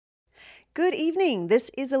Good evening. This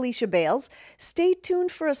is Alicia Bales. Stay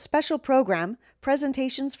tuned for a special program,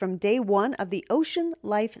 presentations from day one of the Ocean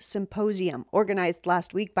Life Symposium, organized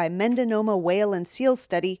last week by Mendonoma Whale and Seal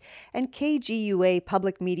Study and KGUA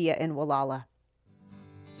Public Media in Wallala.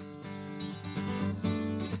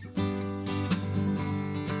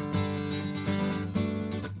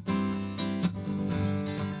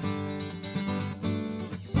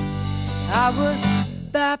 I was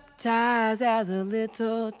baptized as a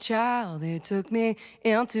little child. They took me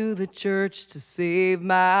into the church to save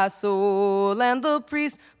my soul. And the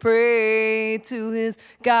priest prayed to his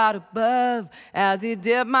God above as he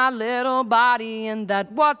dipped my little body in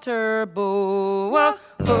that water bowl. Whoa,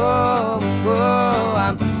 whoa, whoa,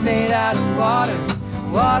 I'm made out of water.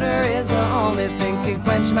 Water is the only thing can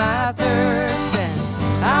quench my thirst.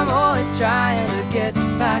 And I'm always trying to get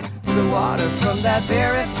back to the water from that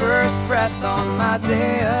very first breath on my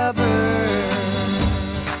day of birth.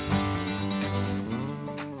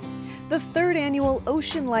 The third annual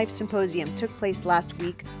Ocean Life Symposium took place last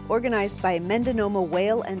week, organized by Mendonoma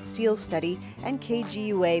Whale and Seal Study and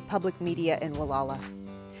KGUA Public Media in Wallala.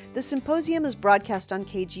 The symposium is broadcast on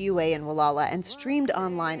KGUA in Wallala and streamed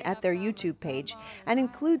online at their YouTube page and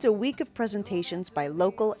includes a week of presentations by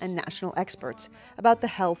local and national experts about the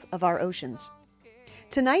health of our oceans.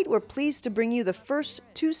 Tonight, we're pleased to bring you the first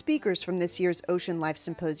two speakers from this year's Ocean Life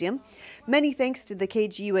Symposium. Many thanks to the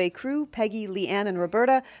KGUA crew, Peggy, Leanne, and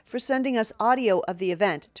Roberta, for sending us audio of the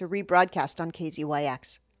event to rebroadcast on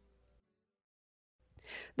KZYX.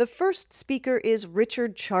 The first speaker is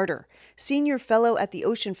Richard Charter, Senior Fellow at the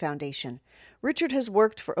Ocean Foundation. Richard has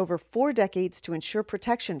worked for over 4 decades to ensure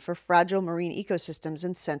protection for fragile marine ecosystems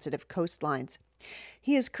and sensitive coastlines.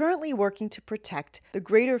 He is currently working to protect the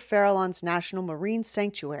Greater Farallones National Marine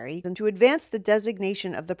Sanctuary and to advance the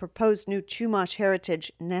designation of the proposed new Chumash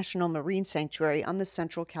Heritage National Marine Sanctuary on the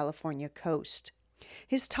Central California coast.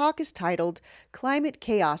 His talk is titled Climate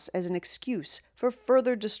Chaos as an Excuse for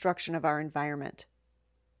Further Destruction of Our Environment.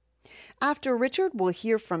 After Richard, we'll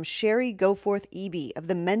hear from Sherry Goforth-Eby of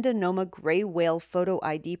the Mendonoma Gray Whale Photo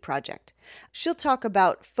ID Project. She'll talk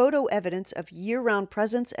about photo evidence of year-round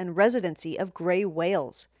presence and residency of gray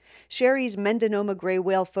whales. Sherry's Mendonoma Gray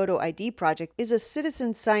Whale Photo ID Project is a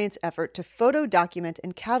citizen science effort to photo document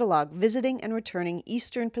and catalog visiting and returning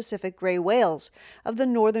eastern Pacific gray whales of the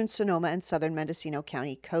northern Sonoma and southern Mendocino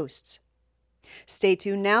County coasts. Stay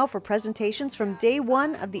tuned now for presentations from day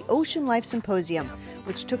one of the Ocean Life Symposium,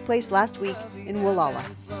 which took place last week in Wallala.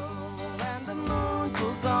 And the moon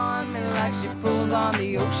pulls on me like she pulls on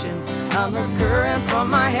the ocean. I'm recurring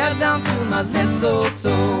from my head down to my little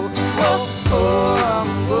toe. Whoa, whoa,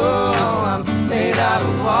 whoa, I'm made out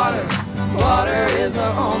of water. Water is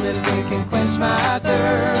the only thing can quench my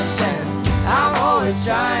thirst. And I'm always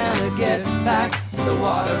trying to get back to the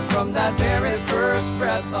water from that very first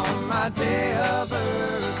breath on my day of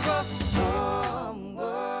birth. Whoa,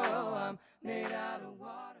 whoa, whoa, I'm made out of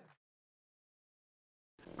water.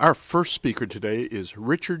 Our first speaker today is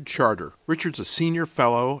Richard Charter. Richard's a senior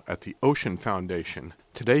fellow at the Ocean Foundation.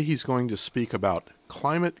 Today he's going to speak about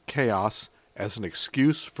climate chaos as an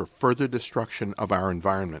excuse for further destruction of our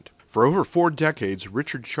environment. For over 4 decades,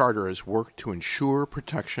 Richard Charter has worked to ensure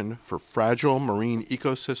protection for fragile marine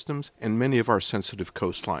ecosystems and many of our sensitive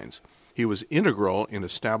coastlines. He was integral in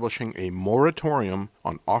establishing a moratorium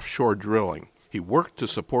on offshore drilling. He worked to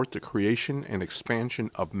support the creation and expansion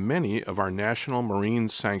of many of our national marine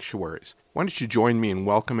sanctuaries. Why don't you join me in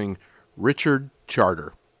welcoming Richard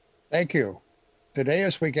Charter? Thank you. Today,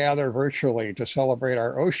 as we gather virtually to celebrate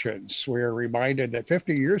our oceans, we are reminded that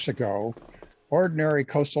 50 years ago, ordinary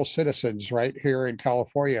coastal citizens right here in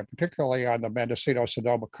California, particularly on the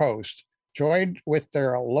Mendocino-Sonoma coast, joined with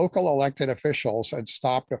their local elected officials and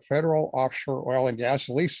stopped a federal offshore oil and gas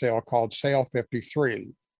lease sale called Sale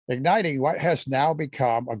 53, igniting what has now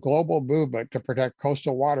become a global movement to protect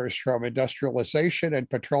coastal waters from industrialization and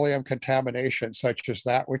petroleum contamination, such as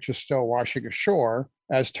that which is still washing ashore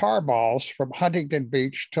as tar balls from Huntington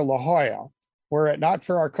Beach to La Jolla. Were it not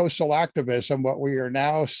for our coastal activism, what we are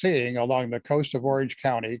now seeing along the coast of Orange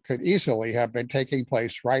County could easily have been taking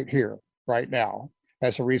place right here, right now,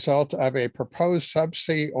 as a result of a proposed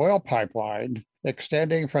subsea oil pipeline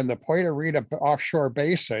extending from the Point Arena offshore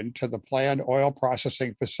basin to the planned oil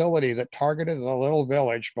processing facility that targeted the little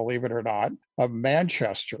village, believe it or not, of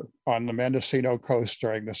Manchester on the Mendocino coast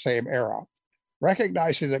during the same era.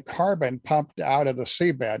 Recognizing that carbon pumped out of the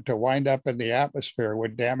seabed to wind up in the atmosphere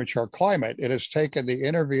would damage our climate, it has taken the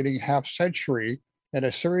intervening half-century and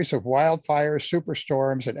a series of wildfires,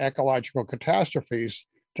 superstorms, and ecological catastrophes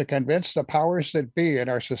to convince the powers that be in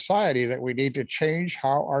our society that we need to change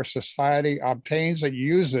how our society obtains and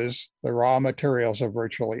uses the raw materials of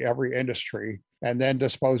virtually every industry and then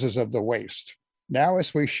disposes of the waste. Now,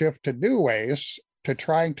 as we shift to new ways to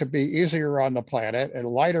trying to be easier on the planet and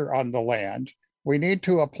lighter on the land, we need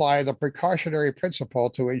to apply the precautionary principle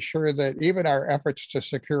to ensure that even our efforts to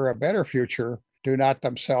secure a better future do not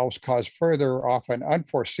themselves cause further, often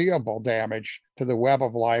unforeseeable damage to the web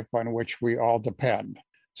of life on which we all depend.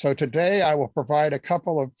 So today I will provide a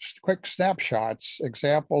couple of quick snapshots,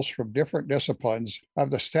 examples from different disciplines of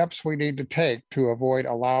the steps we need to take to avoid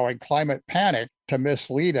allowing climate panic to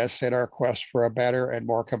mislead us in our quest for a better and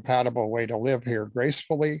more compatible way to live here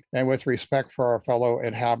gracefully and with respect for our fellow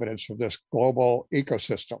inhabitants of this global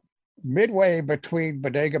ecosystem. Midway between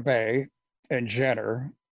Bodega Bay and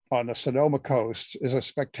Jenner on the Sonoma coast is a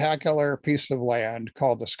spectacular piece of land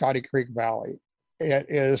called the Scotty Creek Valley. It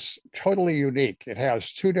is totally unique. It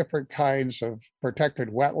has two different kinds of protected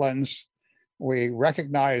wetlands. We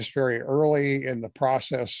recognized very early in the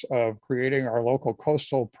process of creating our local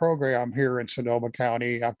coastal program here in Sonoma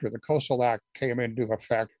County after the Coastal Act came into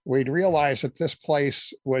effect, we'd realized that this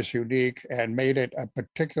place was unique and made it a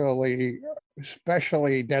particularly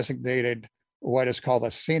specially designated what is called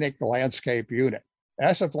a scenic landscape unit.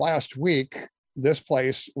 As of last week, this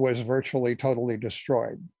place was virtually totally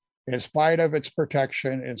destroyed. In spite of its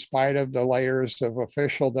protection, in spite of the layers of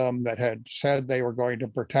officialdom that had said they were going to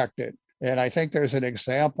protect it. And I think there's an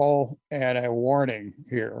example and a warning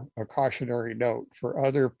here, a cautionary note for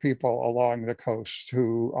other people along the coast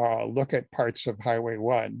who look at parts of Highway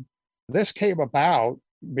 1. This came about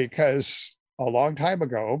because a long time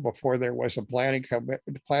ago, before there was a planning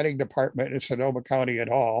department in Sonoma County at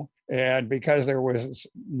all, and because there was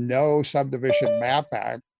no subdivision map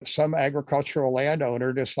act, some agricultural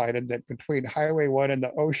landowner decided that between Highway 1 and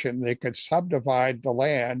the ocean, they could subdivide the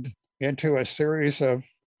land into a series of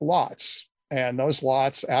lots. And those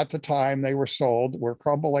lots, at the time they were sold, were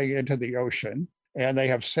crumbling into the ocean. And they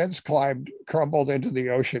have since crumbled into the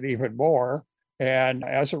ocean even more. And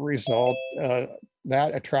as a result,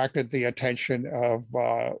 that attracted the attention of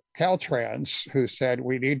Caltrans, who said,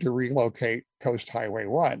 we need to relocate Coast Highway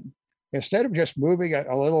 1. Instead of just moving it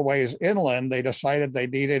a little ways inland, they decided they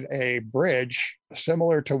needed a bridge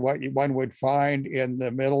similar to what one would find in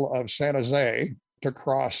the middle of San Jose to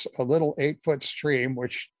cross a little 8-foot stream,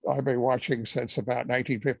 which I've been watching since about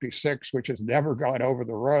 1956, which has never gone over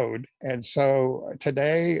the road. And so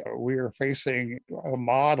today we are facing a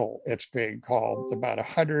model, it's being called. About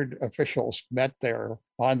 100 officials met there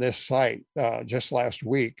on this site just last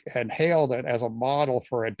week and hailed it as a model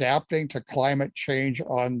for adapting to climate change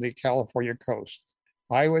on the California coast.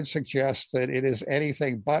 I would suggest that it is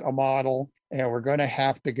anything but a model, and we're going to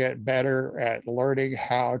have to get better at learning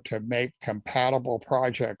how to make compatible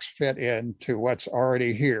projects fit into what's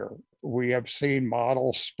already here. We have seen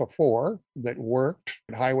models before that worked.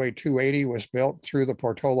 Highway 280 was built through the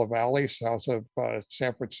Portola Valley, south of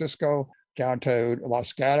San Francisco, down to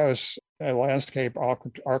Los Gatos. A landscape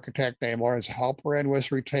architect named Lawrence Halperin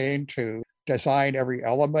was retained to design every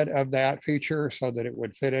element of that feature so that it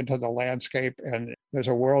would fit into the landscape. And there's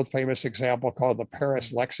a world famous example called the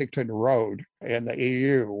Paris-Lexington Road in the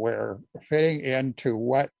EU, where fitting into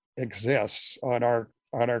what exists on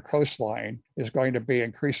our coastline is going to be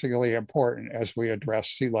increasingly important as we address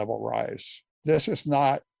sea level rise. This is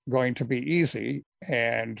not going to be easy.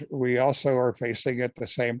 And we also are facing at the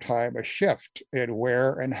same time a shift in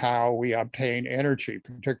where and how we obtain energy,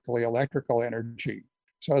 particularly electrical energy.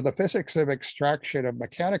 So the physics of extraction of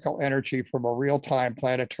mechanical energy from a real-time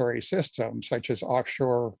planetary system, such as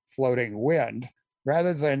offshore floating wind,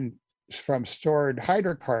 rather than from stored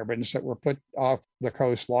hydrocarbons that were put off the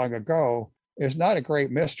coast long ago, is not a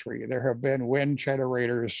great mystery. There have been wind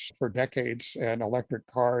generators for decades and electric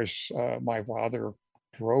cars. My father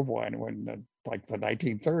drove one when like the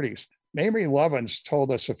 1930s. Mamie Lovins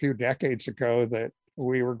told us a few decades ago that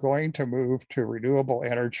we were going to move to renewable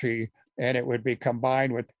energy, and it would be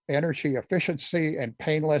combined with energy efficiency and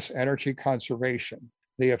painless energy conservation.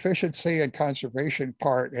 The efficiency and conservation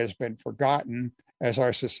part has been forgotten as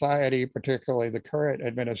our society, particularly the current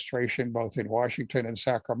administration, both in Washington and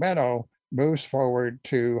Sacramento, moves forward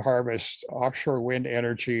to harvest offshore wind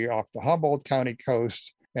energy off the Humboldt County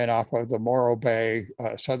coast and off of the Morro Bay,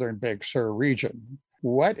 southern Big Sur region.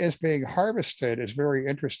 What is being harvested is very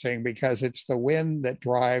interesting because it's the wind that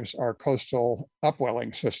drives our coastal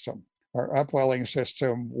upwelling system. Our upwelling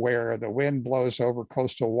system, where the wind blows over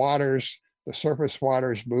coastal waters, the surface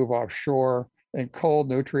waters move offshore, and cold,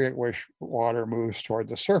 nutrient-rich water moves toward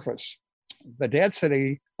the surface. The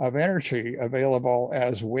density of energy available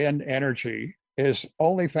as wind energy is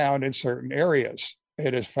only found in certain areas.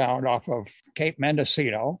 It is found off of Cape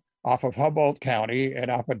Mendocino, off of Humboldt County, and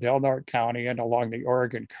off of Del Norte County and along the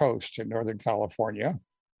Oregon coast in Northern California.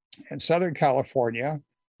 In Southern California,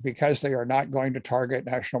 because they are not going to target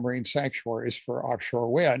national marine sanctuaries for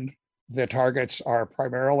offshore wind, the targets are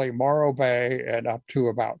primarily Morro Bay and up to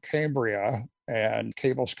about Cambria, and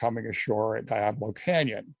cables coming ashore at Diablo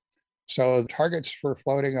Canyon. So the targets for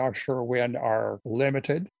floating offshore wind are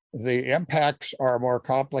limited. The impacts are more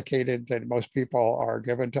complicated than most people are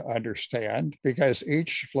given to understand because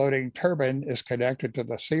each floating turbine is connected to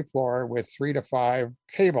the seafloor with 3 to 5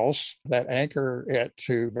 cables that anchor it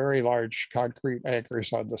to very large concrete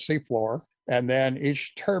anchors on the seafloor. And then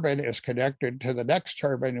each turbine is connected to the next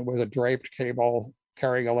turbine with a draped cable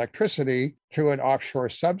carrying electricity to an offshore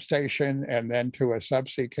substation and then to a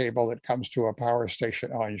subsea cable that comes to a power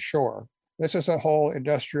station onshore. This is a whole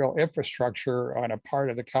industrial infrastructure on a part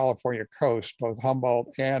of the California coast, both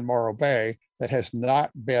Humboldt and Morro Bay, that has not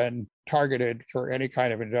been targeted for any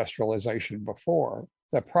kind of industrialization before.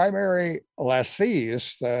 The primary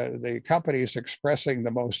lessees, the companies expressing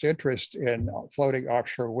the most interest in floating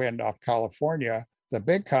offshore wind off California, the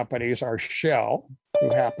big companies are Shell, who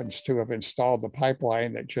happens to have installed the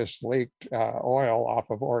pipeline that just leaked oil off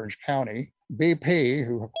of Orange County, BP,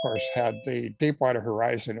 who of course had the Deepwater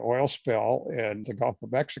Horizon oil spill in the Gulf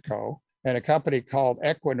of Mexico, and a company called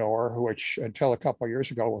Equinor, which until a couple of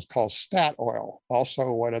years ago was called Statoil,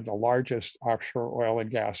 also one of the largest offshore oil and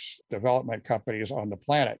gas development companies on the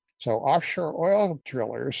planet. So offshore oil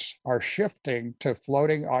drillers are shifting to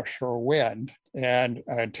floating offshore wind and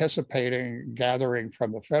anticipating gathering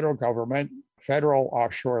from the federal government federal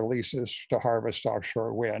offshore leases to harvest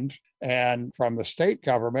offshore wind, and from the state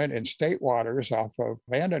government in state waters off of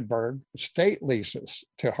Vandenberg, state leases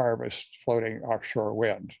to harvest floating offshore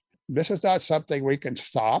wind. This is not something we can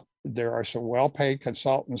stop. There are some well-paid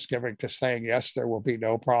consultants giving to saying, yes, there will be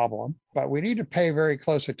no problem. But we need to pay very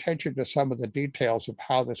close attention to some of the details of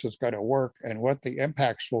how this is going to work and what the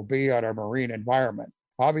impacts will be on our marine environment.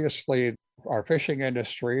 Obviously, our fishing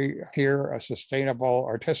industry here, a sustainable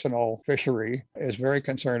artisanal fishery, is very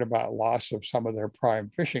concerned about loss of some of their prime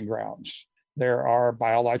fishing grounds. There are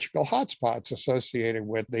biological hotspots associated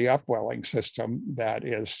with the upwelling system that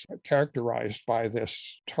is characterized by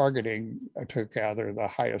this targeting to gather the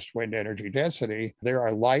highest wind energy density. There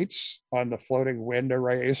are lights on the floating wind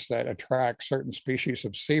arrays that attract certain species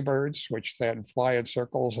of seabirds, which then fly in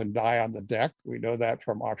circles and die on the deck. We know that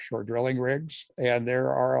from offshore drilling rigs. And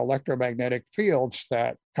there are electromagnetic fields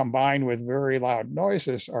that, combined with very loud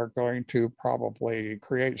noises, are going to probably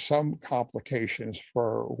create some complications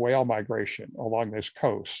for whale migration along this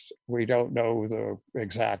coast. We don't know the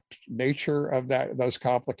exact nature of those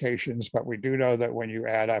complications, but we do know that when you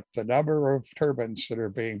add up the number of turbines that are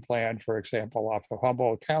being planned, for example, off of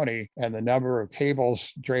Humboldt County, and the number of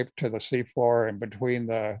cables draped to the seafloor and between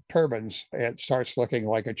the turbines, it starts looking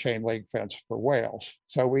like a chain link fence for whales.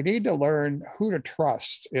 So we need to learn who to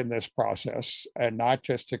trust in this process and not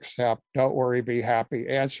just accept "don't worry, be happy"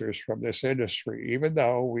 answers from this industry, even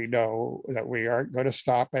though we know that we aren't going to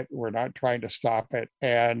stop it. We're not trying to stop it.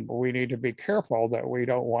 And we need to be careful that we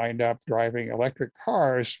don't wind up driving electric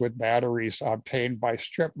cars with batteries obtained by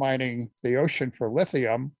strip mining the ocean for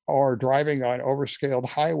lithium, or driving on overscaled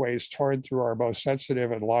highways torn through our most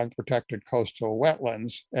sensitive and long protected coastal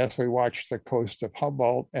wetlands as we watch the coast of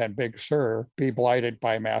Humboldt and Big Sur be blighted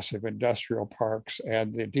by massive industrial parks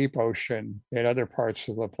and the deep ocean in other parts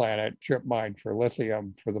of the planet strip mined for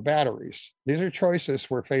lithium for the batteries. These are choices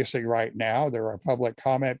we're facing right now. There are public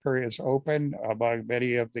comment periods open among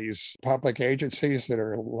many of these public agencies that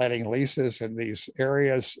are letting leases in these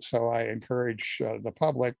areas. So I encourage the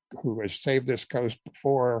public who has saved this coast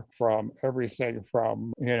before from everything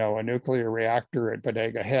from, a nuclear reactor at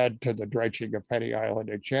Bodega Head to the dredging of Penny Island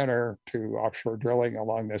and Jenner to offshore drilling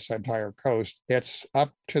along this entire coast. It's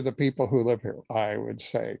up to the people who live here, I would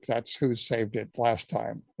say. That's who saved it last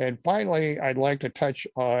time. And finally, I'd like to touch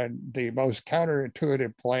on the most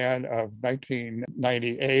counterintuitive plan of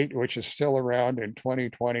 1998, which is still around in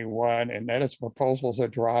 2021, and that is proposals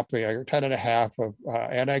that drop a ton and a half of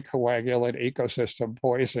anticoagulant ecosystem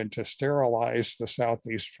poison to sterilize the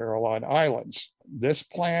Southeast Farallon Islands. This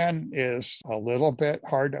plan is a little bit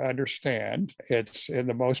hard to understand. It's in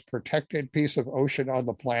the most protected piece of ocean on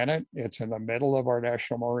the planet. It's in the middle of our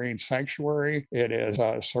National Marine Sanctuary. It is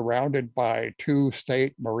surrounded by 2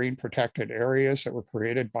 state marine protected areas that were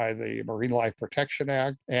created by the Marine Life Protection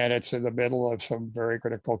Act, and it's in the middle of some very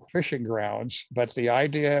critical fishing grounds. But the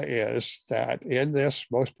idea is that in this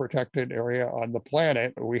most protected area on the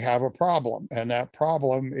planet, we have a problem, and that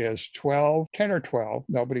problem is 10 or 12,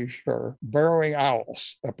 nobody's sure, burrowing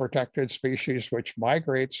owls, a protected species which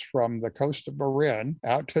migrates from the coast of Marin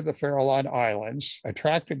out to the Farallon Islands,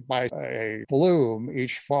 attracted by a bloom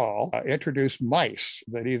each fall, introduced mice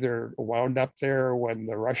that either wound up there when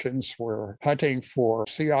the Russians were hunting for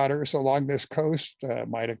sea otters along this coast,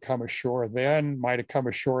 might have come ashore then, might have come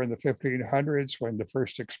ashore in the 1500s when the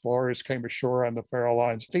first explorers came ashore on the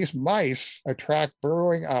Farallones. These mice attract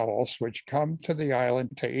burrowing owls, which come to the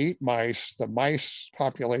island to eat mice. The mice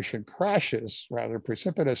population crashes rather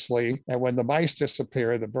precipitously, and when the mice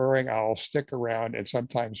disappear, the burrowing owls stick around and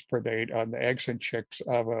sometimes predate on the eggs and chicks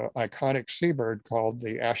of an iconic seabird called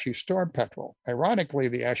the ashy storm petrel. Ironically,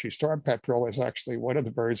 the ashy storm petrel is actually one of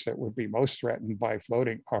the birds that would be most threatened by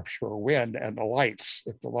floating offshore wind and the lights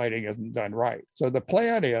if the lighting isn't done right. So the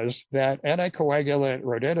plan is that anticoagulant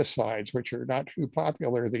rodenticides, which are not too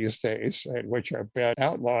popular these days and which have been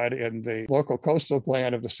outlawed in the local coastal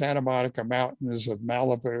plan of the Santa Monica Mountains of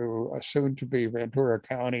Malibu, soon to be Ventura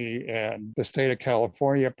County, and the state of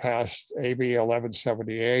California passed AB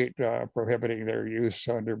 1178, prohibiting their use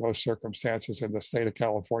under most circumstances in the state of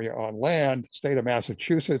California on land. State of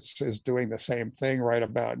Massachusetts is doing the same thing right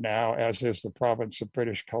about now, as is the province of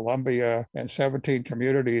British Columbia, and 17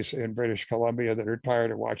 communities in British Columbia that are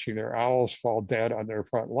tired of watching their owls fall dead on their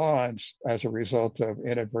front lawns as a result of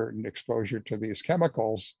inadvertent exposure to these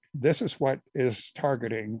chemicals. This is what is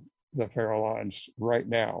targeting the Farallones right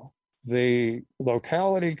now. The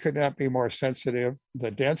locality could not be more sensitive. The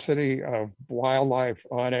density of wildlife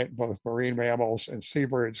on it, both marine mammals and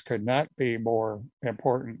seabirds, could not be more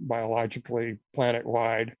important biologically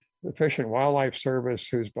planet-wide. The Fish and Wildlife Service,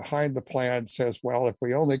 who's behind the plan, says, well, if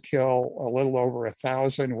we only kill a little over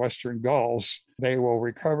 1,000 western gulls, they will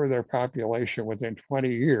recover their population within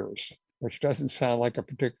 20 years, which doesn't sound like a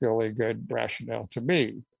particularly good rationale to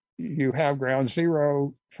me. You have ground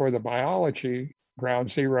zero for the biology,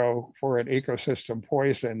 ground zero for an ecosystem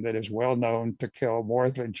poison that is well known to kill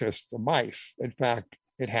more than just the mice. In fact,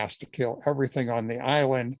 it has to kill everything on the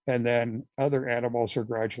island, and then other animals are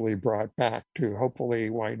gradually brought back to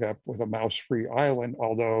hopefully wind up with a mouse-free island,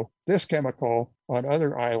 although this chemical on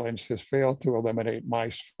other islands has failed to eliminate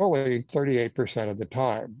mice fully 38% of the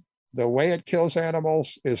time. The way it kills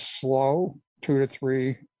animals is slow, 2 to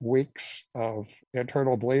 3 weeks of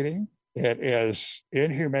internal bleeding. It is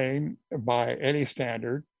inhumane by any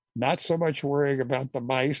standard. Not so much worrying about the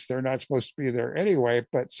mice, they're not supposed to be there anyway,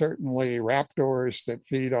 but certainly raptors that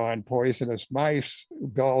feed on poisonous mice,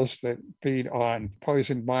 gulls that feed on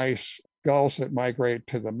poisoned mice, gulls that migrate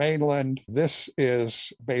to the mainland. This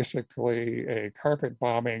is basically a carpet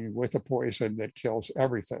bombing with a poison that kills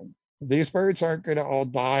everything. These birds aren't going to all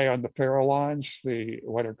die on the Farallones,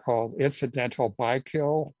 what are called incidental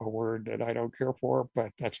bykill, a word that I don't care for, but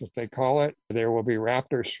that's what they call it. There will be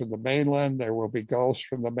raptors from the mainland, there will be gulls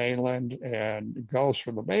from the mainland, and gulls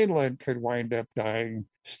from the mainland could wind up dying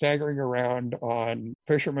staggering around on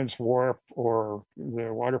Fisherman's Wharf or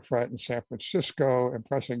the waterfront in San Francisco,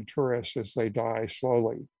 impressing tourists as they die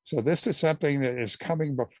slowly. So this is something that is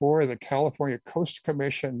coming before the California Coast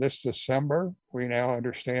Commission this December, we now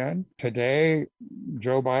understand. Today,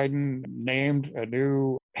 Joe Biden named a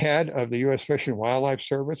new head of the U.S. Fish and Wildlife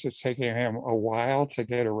Service. It's taking him a while to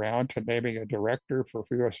get around to naming a director for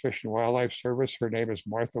U.S. Fish and Wildlife Service. Her name is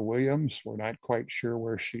Martha Williams. We're not quite sure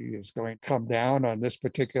where she is going to come down on this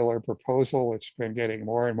particular proposal. It's been getting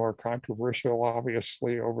more and more controversial,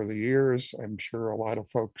 obviously, over the years. I'm sure a lot of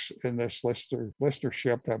folks in this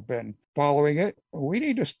listenership have been following it. We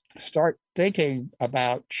need to start thinking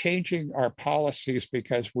about changing our policies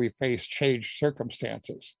because we face changed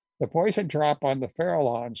circumstances. The poison drop on the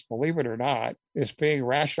Farallones, believe it or not, is being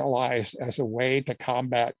rationalized as a way to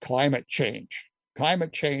combat climate change.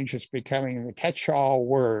 Climate change is becoming the catch-all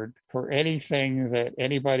word for anything that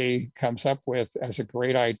anybody comes up with as a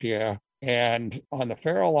great idea. And on the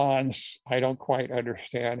Farallones, I don't quite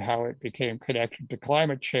understand how it became connected to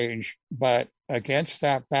climate change, but against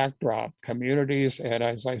that backdrop, communities, and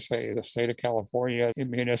as I say, the state of California,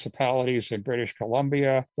 municipalities in British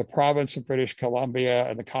Columbia, the province of British Columbia,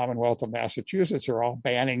 and the Commonwealth of Massachusetts are all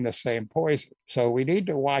banning the same poison. So we need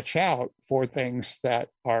to watch out for things that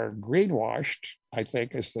are greenwashed, I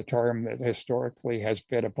think is the term that historically has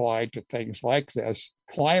been applied to things like this.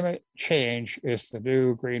 Climate change is the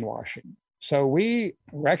new greenwashing. So we,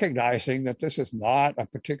 recognizing that this is not a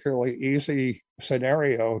particularly easy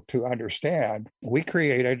scenario to understand, we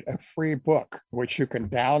created a free book, which you can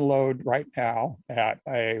download right now at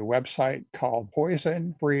a website called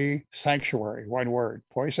Poison Free Sanctuary, one word,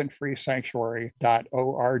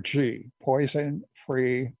 poisonfreesanctuary.org, Poison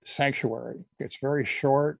Free Sanctuary. It's very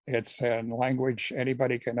short. It's in language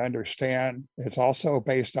anybody can understand. It's also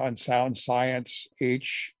based on sound science.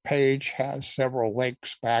 Each page has several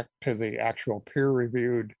links back to the actual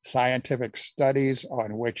peer-reviewed scientific studies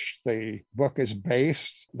on which the book is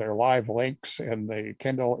based. They're live links in the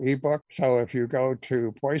Kindle ebook. So if you go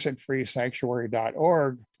to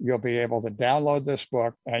poisonfreesanctuary.org, you'll be able to download this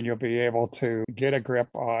book and you'll be able to get a grip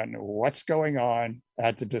on what's going on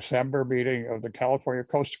at the December meeting of the California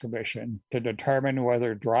Coastal Commission to determine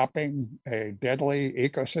whether dropping a deadly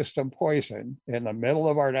ecosystem poison in the middle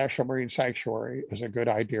of our National Marine Sanctuary is a good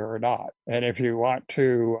idea or not. And if you want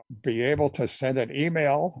to be able to send an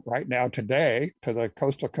email right now today to the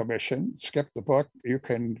Coastal Commission, skip the book, you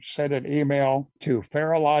can send an email to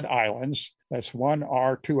Farallon Islands. That's one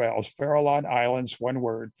R, two L's, Farallon Islands, one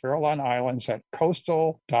word, Farallon Islands at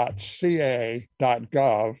coastal.ca.gov,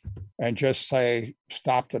 and just say,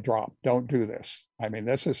 stop the drop. Don't do this. I mean,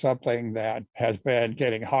 this is something that has been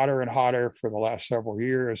getting hotter and hotter for the last several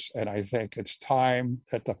years. And I think it's time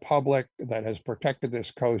that the public that has protected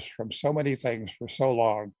this coast from so many things for so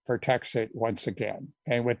long protects it once again.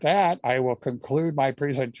 And with that, I will conclude my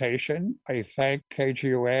presentation. I thank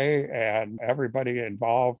KGUA and everybody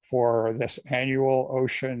involved for this annual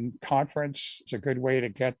ocean conference. It's a good way to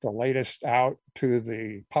get the latest out to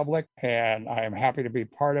the public, and I am happy to be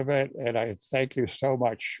part of it. And I thank you so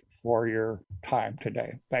much for your time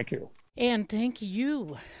today. Thank you. And thank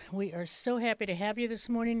you. We are so happy to have you this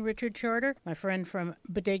morning, Richard Charter, my friend from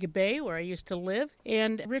Bodega Bay, where I used to live.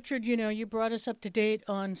 And Richard, you brought us up to date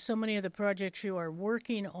on so many of the projects you are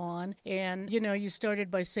working on. And, you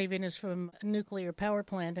started by saving us from a nuclear power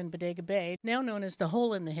plant in Bodega Bay, now known as the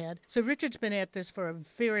Hole in the Head. So Richard's been at this for a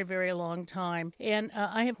very, very long time. And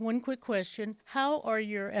I have one quick question. How are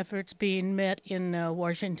your efforts being met in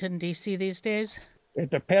Washington, D.C. these days? It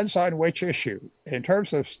depends on which issue. In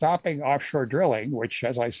terms of stopping offshore drilling, which,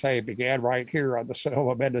 as I say, began right here on the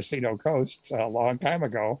Sonoma-Mendocino coast a long time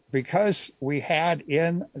ago, because we had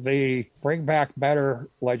in the Bring Back Better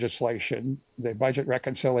legislation, the Budget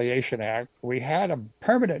Reconciliation Act, we had a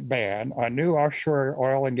permanent ban on new offshore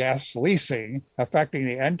oil and gas leasing affecting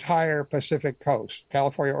the entire Pacific coast,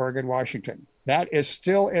 California, Oregon, Washington. That is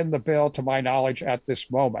still in the bill, to my knowledge, at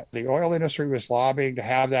this moment. The oil industry was lobbying to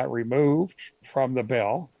have that removed from the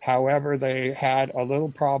bill. However, they had a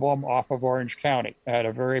little problem off of Orange County at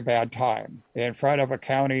a very bad time, in front of a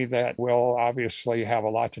county that will obviously have a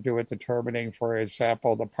lot to do with determining, for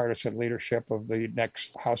example, the partisan leadership of the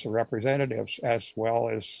next House of Representatives, as well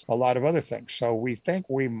as a lot of other things. So we think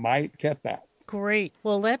we might get that. Great.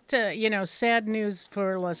 Well, that, sad news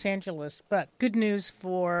for Los Angeles, but good news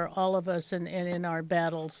for all of us and in our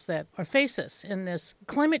battles that face us in this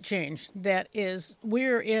climate change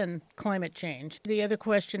we're in climate change. The other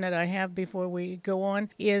question that I have before we go on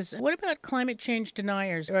is, what about climate change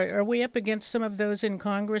deniers? Are we up against some of those in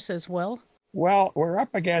Congress as well? Well, we're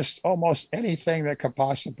up against almost anything that could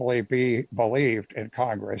possibly be believed in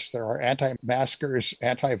Congress. There are anti-maskers,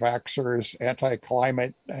 anti-vaxxers,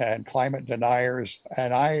 anti-climate and climate deniers.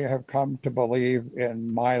 And I have come to believe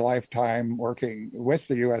in my lifetime working with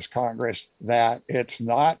the U.S. Congress that it's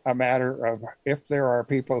not a matter of if there are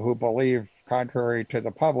people who believe contrary to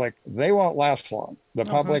the public, they won't last long. The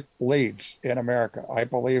public leads in America. I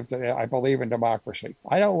believe in democracy.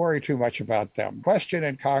 I don't worry too much about them. Question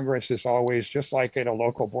in Congress is always, just like in a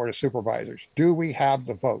local board of supervisors, do we have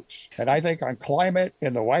the votes? And I think on climate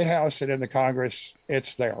in the White House and in the Congress,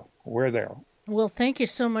 it's there. We're there. Well, thank you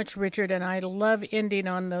so much, Richard, and I love ending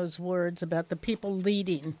on those words about the people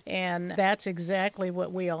leading, and that's exactly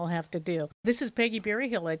what we all have to do. This is Peggy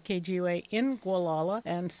Berryhill at KGUA in Gualala,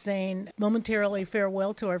 and saying momentarily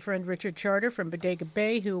farewell to our friend Richard Charter from Bodega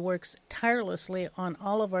Bay, who works tirelessly on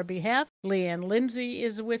all of our behalf. Leanne Lindsay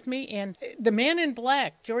is with me, and the man in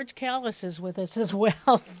black, George Callis, is with us as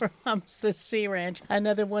well from the Sea Ranch,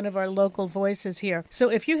 another one of our local voices here. So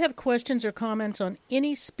if you have questions or comments on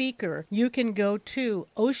any speaker, you can go go to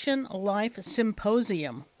Ocean Life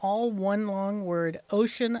Symposium, all one long word,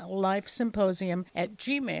 Ocean Life Symposium at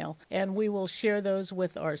Gmail, and we will share those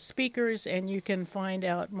with our speakers, and you can find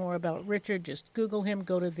out more about Richard. Just Google him,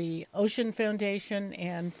 go to the Ocean Foundation,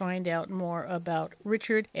 and find out more about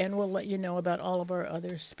Richard, and we'll let you know about all of our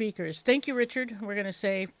other speakers. Thank you, Richard. We're going to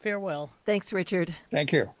say farewell. Thanks, Richard.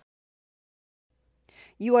 Thank you.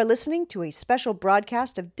 You are listening to a special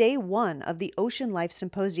broadcast of Day 1 of the Ocean Life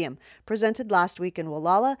Symposium, presented last week in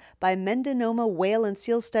Wallala by Mendonoma Whale and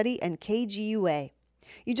Seal Study and KGUA.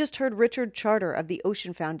 You just heard Richard Charter of the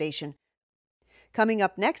Ocean Foundation. Coming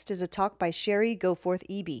up next is a talk by Sherry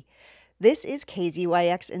Goforth-Eby. This is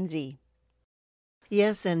KZYX-NZ.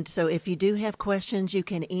 Yes, and so if you do have questions, you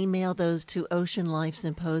can email those to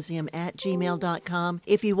oceanlifesymposium@gmail.com.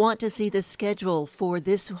 If you want to see the schedule for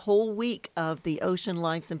this whole week of the Ocean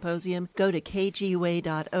Life Symposium, go to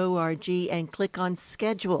kgua.org and click on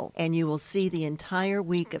Schedule, and you will see the entire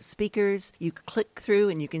week of speakers. You click through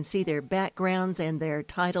and you can see their backgrounds and their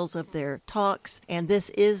titles of their talks, and this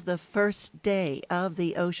is the first day of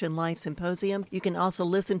the Ocean Life Symposium. You can also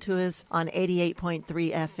listen to us on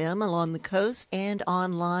 88.3 FM along the coast and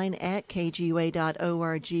online at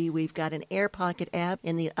kgua.org. We've got an Air Pocket app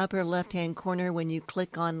in the upper left-hand corner. When you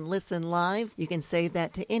click on Listen Live, you can save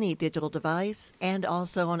that to any digital device, and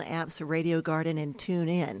also on apps Radio Garden and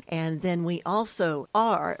TuneIn. And then we also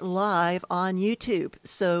are live on YouTube,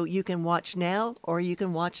 so you can watch now or you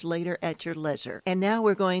can watch later at your leisure. And now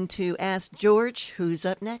we're going to ask George, who's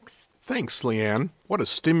up next. Thanks, Leanne. What a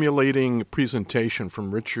stimulating presentation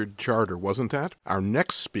from Richard Charter, wasn't that? Our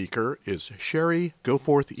next speaker is Sherry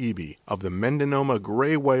Goforth-Eby of the Mendonoma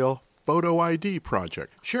Gray Whale Photo ID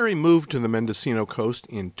Project. Sherry moved to the Mendocino coast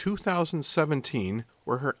in 2017,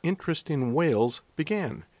 where her interest in whales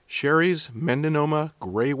began. Sherry's Mendonoma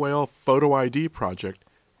Gray Whale Photo ID Project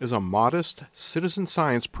is a modest citizen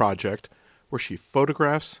science project where she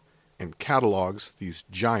photographs and catalogs these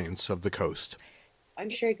giants of the coast. I'm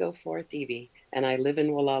Sherry Goforth-Eby, and I live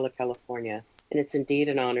in Wallala, California, and it's indeed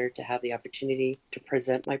an honor to have the opportunity to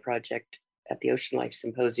present my project at the Ocean Life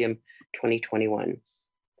Symposium 2021.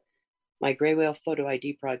 My Gray Whale Photo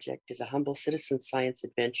ID project is a humble citizen science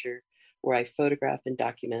adventure where I photograph and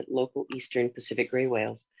document local Eastern Pacific gray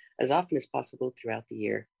whales as often as possible throughout the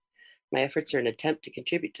year. My efforts are an attempt to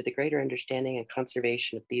contribute to the greater understanding and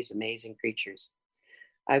conservation of these amazing creatures.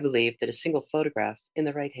 I believe that a single photograph in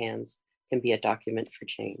the right hands can be a document for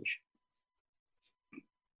change.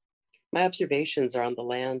 My observations are on the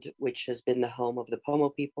land which has been the home of the Pomo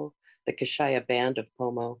people, the Kashaya band of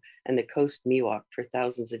Pomo, and the Coast Miwok for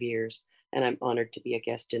thousands of years, and I'm honored to be a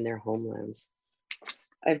guest in their homelands.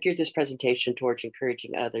 I've geared this presentation towards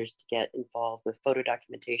encouraging others to get involved with photo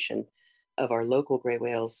documentation of our local gray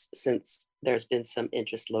whales since there's been some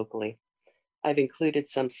interest locally. I've included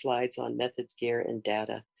some slides on methods, gear, and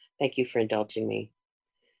data. Thank you for indulging me.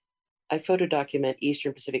 I photo document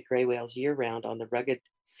Eastern Pacific gray whales year-round on the rugged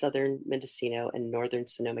southern Mendocino and northern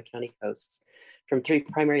Sonoma County coasts from 3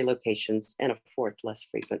 primary locations and a 4th less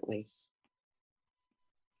frequently.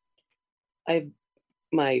 I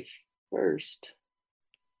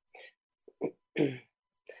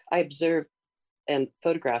observed and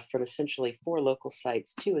photographed from essentially 4 local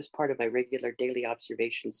sites, 2 as part of my regular daily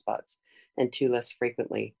observation spots and 2 less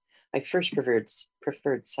frequently. My first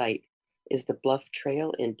preferred site is the Bluff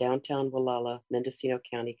Trail in downtown Wallala, Mendocino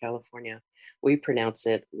County, California. We pronounce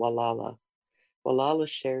it Wallala. Wallala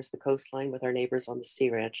shares the coastline with our neighbors on the Sea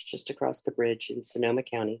Ranch just across the bridge in Sonoma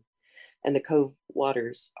County, and the cove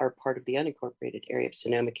waters are part of the unincorporated area of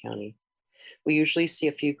Sonoma County. We usually see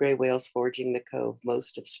a few gray whales foraging the cove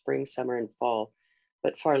most of spring, summer, and fall,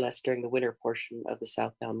 but far less during the winter portion of the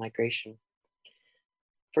southbound migration.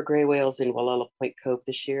 For gray whales in Wallala Point Cove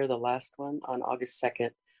this year, the last one on August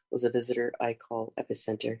 2nd was a visitor I call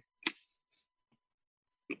Epicenter.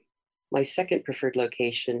 My second preferred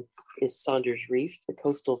location is Saunders Reef, the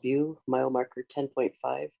coastal view, mile marker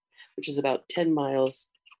 10.5, which is about 10 miles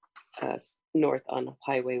north on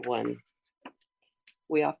Highway 1.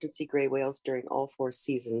 We often see gray whales during all 4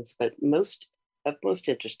 seasons, but of most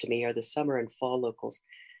interest to me are the summer and fall locals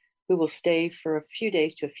who will stay for a few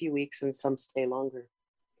days to a few weeks, and some stay longer.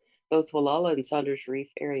 Both Wallala and Saunders Reef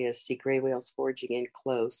areas see gray whales foraging in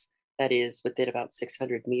close, that is, within about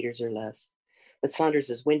 600 meters or less. But Saunders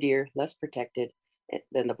is windier, less protected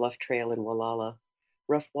than the Bluff Trail in Wallala.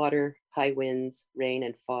 Rough water, high winds, rain,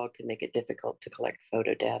 and fog can make it difficult to collect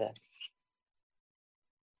photo data.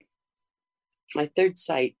 My third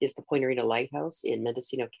site is the Point Arena Lighthouse in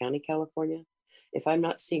Mendocino County, California. If I'm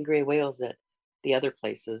not seeing gray whales at the other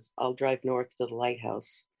places, I'll drive north to the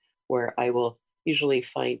lighthouse, where I will Usually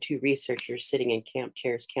find two researchers sitting in camp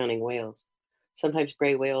chairs counting whales. Sometimes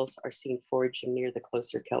gray whales are seen foraging near the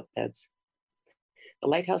closer kelp beds. The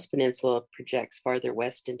Lighthouse Peninsula projects farther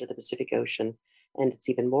west into the Pacific Ocean, and it's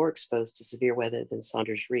even more exposed to severe weather than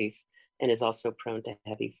Saunders Reef, and is also prone to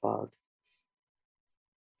heavy fog.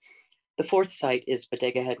 The fourth site is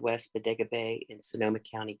Bodega Head West, Bodega Bay in Sonoma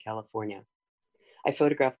County, California. I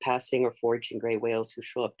photograph passing or foraging gray whales who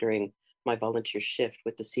show up during my volunteer shift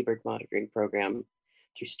with the Seabird Monitoring Program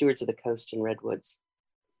through Stewards of the Coast and Redwoods.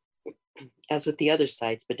 As with the other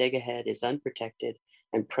sites, Bodega Head is unprotected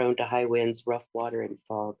and prone to high winds, rough water, and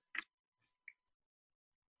fog.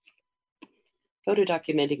 Photo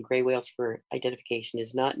documenting gray whales for identification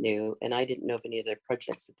is not new, and I didn't know of any of their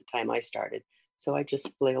projects at the time I started, so I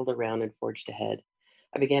just flailed around and forged ahead.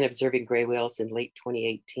 I began observing gray whales in late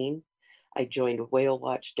 2018. I joined a Whale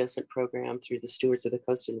Watch docent program through the Stewards of the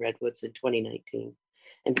Coast and Redwoods in 2019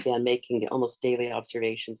 and began making almost daily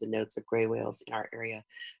observations and notes of gray whales in our area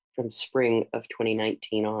from spring of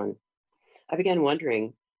 2019 on. I began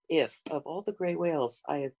wondering if, of all the gray whales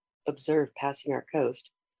I have observed passing our coast,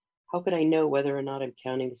 how could I know whether or not I'm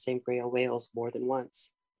counting the same gray whales more than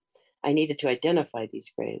once? I needed to identify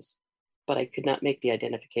these grays, but I could not make the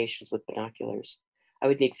identifications with binoculars. I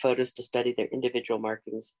would need photos to study their individual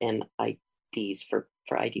markings and IDs for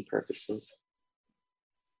ID purposes.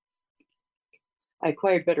 I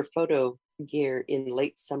acquired better photo gear in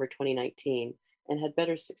late summer 2019 and had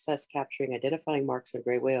better success capturing identifying marks on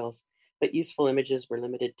gray whales, but useful images were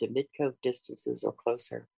limited to mid-cove distances or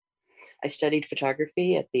closer. I studied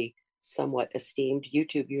photography at the somewhat esteemed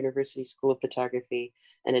YouTube University School of Photography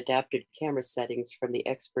and adapted camera settings from the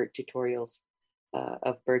expert tutorials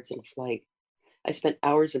of birds in flight. I spent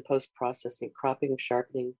hours in post-processing, cropping,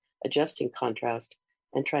 sharpening, adjusting contrast,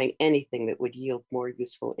 and trying anything that would yield more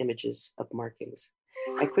useful images of markings.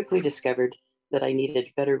 I quickly discovered that I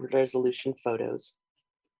needed better resolution photos.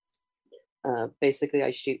 Basically, I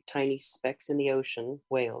shoot tiny specks in the ocean,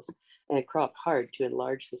 whales, and I crop hard to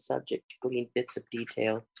enlarge the subject to glean bits of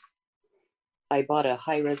detail. I bought a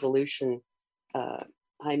high-resolution, high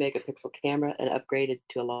megapixel camera and upgraded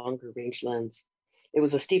to a longer range lens. It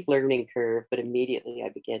was a steep learning curve, but immediately I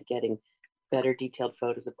began getting better detailed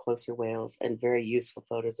photos of closer whales and very useful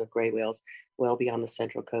photos of gray whales well beyond the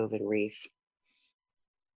Central Cove and Reef.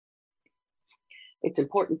 It's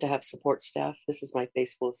important to have support staff. This is my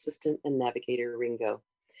faithful assistant and navigator, Ringo.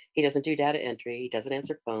 He doesn't do data entry, he doesn't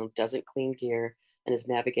answer phones, doesn't clean gear, and his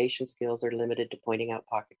navigation skills are limited to pointing out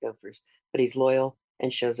pocket gophers, but he's loyal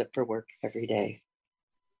and shows up for work every day.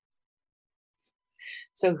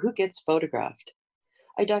 So who gets photographed?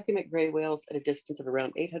 I document gray whales at a distance of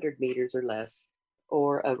around 800 meters or less,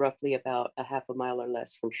 or roughly about a half a mile or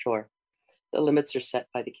less from shore. The limits are set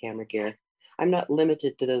by the camera gear. I'm not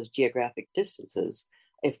limited to those geographic distances.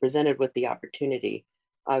 If presented with the opportunity,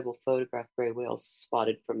 I will photograph gray whales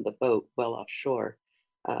spotted from the boat well offshore,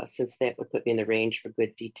 since that would put me in the range for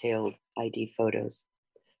good detailed ID photos.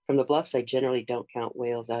 From the bluffs, I generally don't count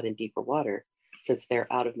whales out in deeper water, since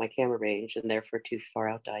they're out of my camera range and therefore too far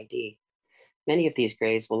out to ID. Many of these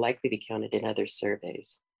grays will likely be counted in other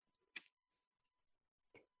surveys.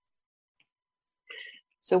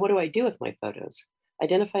 So what do I do with my photos?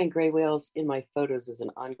 Identifying gray whales in my photos is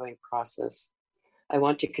an ongoing process. I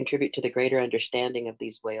want to contribute to the greater understanding of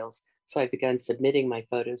these whales, so I've begun submitting my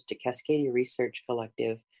photos to Cascadia Research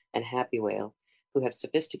Collective and Happy Whale, who have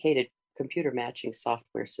sophisticated computer matching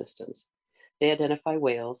software systems. They identify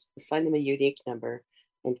whales, assign them a unique number,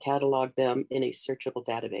 and catalog them in a searchable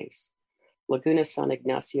database. Laguna San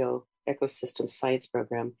Ignacio Ecosystem Science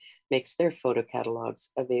Program makes their photo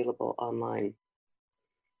catalogs available online.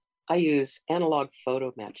 I use analog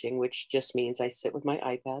photo matching, which just means I sit with my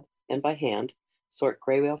iPad and by hand, sort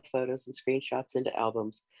gray whale photos and screenshots into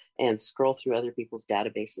albums, and scroll through other people's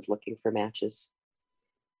databases looking for matches.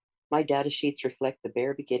 My data sheets reflect the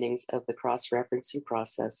bare beginnings of the cross-referencing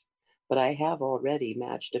process, but I have already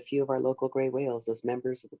matched a few of our local gray whales as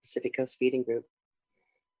members of the Pacific Coast Feeding Group.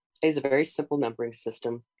 I use a very simple numbering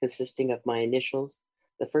system consisting of my initials,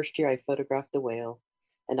 the first year I photographed the whale,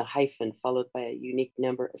 and a hyphen followed by a unique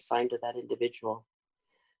number assigned to that individual.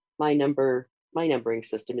 My numbering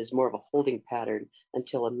system is more of a holding pattern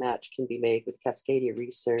until a match can be made with Cascadia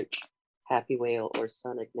Research, Happy Whale, or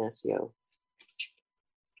San Ignacio.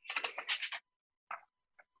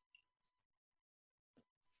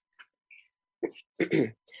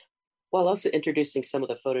 While also introducing some of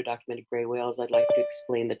the photo documented gray whales, I'd like to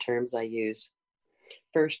explain the terms I use.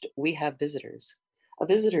 First, we have visitors. A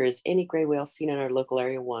visitor is any gray whale seen in our local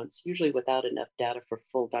area once, usually without enough data for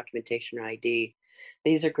full documentation or ID.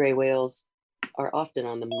 These are gray whales are often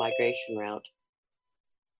on the migration route.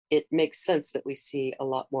 it makes sense that we see a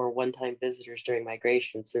lot more one-time visitors during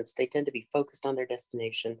migration since they tend to be focused on their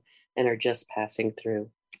destination and are just passing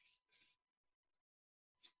through.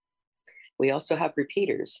 We also have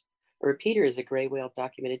repeaters. A repeater is a gray whale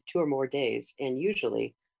documented 2 or more days, and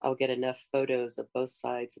usually I'll get enough photos of both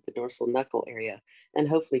sides of the dorsal knuckle area and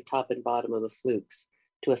hopefully top and bottom of the flukes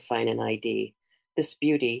to assign an ID. This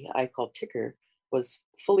beauty, I call Ticker, was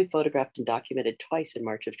fully photographed and documented twice in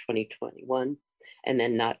March of 2021, and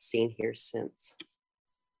then not seen here since.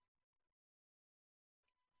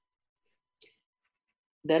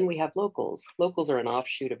 Then we have locals. Locals are an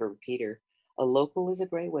offshoot of a repeater. A local is a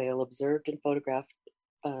gray whale observed and photographed,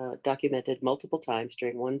 documented multiple times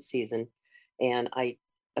during one season, and I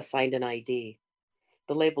assigned an ID.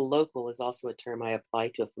 The label local is also a term I apply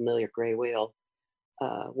to a familiar gray whale,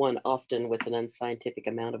 one often with an unscientific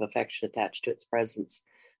amount of affection attached to its presence.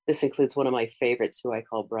 This includes one of my favorites, who I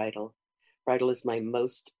call Bridle. Bridle is my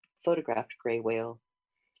most photographed gray whale,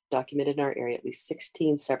 documented in our area at least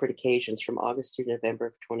 16 separate occasions from August through November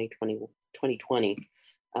of 2020.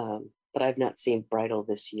 But I've not seen Bridle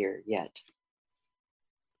this year yet.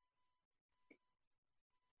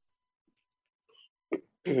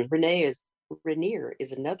 Rainier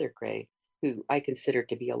is another gray who I consider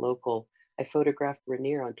to be a local. I photographed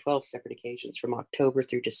Rainier on 12 separate occasions from October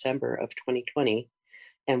through December of 2020,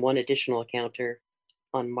 and one additional encounter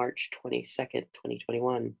on March 22nd,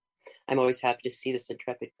 2021. I'm always happy to see this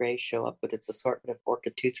intrepid gray show up with its assortment of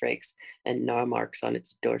orchid toothrakes and gnaw marks on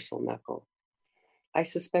its dorsal knuckle. I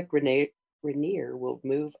suspect Rainier will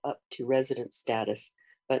move up to resident status,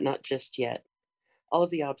 but not just yet. All of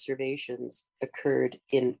the observations occurred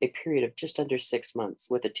in a period of just under 6 months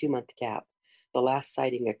with a 2-month gap. The last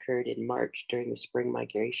sighting occurred in March during the spring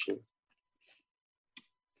migration.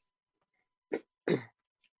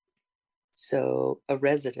 So a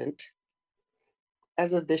resident,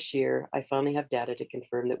 as of this year, I finally have data to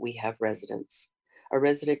confirm that we have residents. A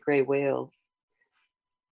resident gray whale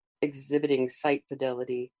exhibiting site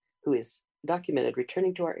fidelity who is documented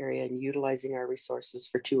returning to our area and utilizing our resources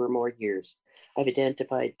for 2 or more years. I've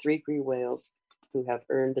identified 3 gray whales who have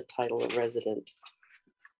earned the title of resident.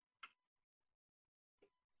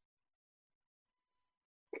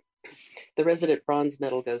 The resident bronze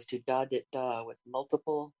medal goes to Da Dit Da with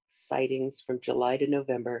multiple sightings from July to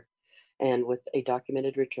November and with a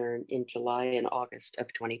documented return in July and August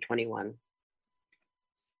of 2021.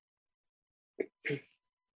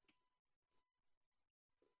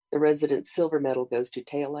 The resident silver medal goes to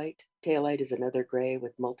Taillight. Taillight is another gray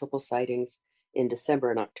with multiple sightings in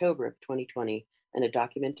December and October of 2020 and a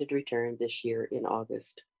documented return this year in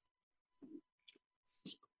August.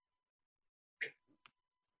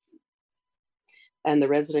 And the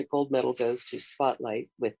resident gold medal goes to Spotlight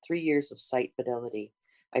with 3 years of sight fidelity.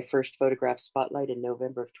 I first photographed Spotlight in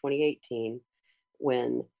November of 2018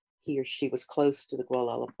 when he or she was close to the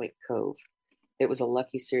Gualala Point Cove. It was a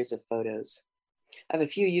lucky series of photos. I have a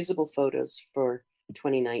few usable photos for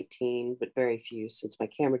 2019, but very few since my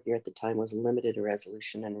camera gear at the time was limited in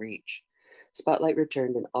resolution and reach. Spotlight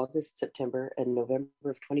returned in August, September, and November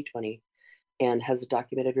of 2020 and has a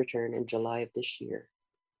documented return in July of this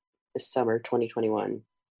summer, 2021.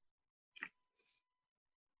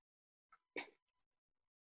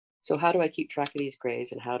 So how do I keep track of these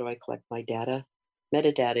grays and how do I collect my data?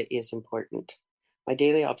 Metadata is important. My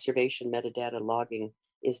daily observation metadata logging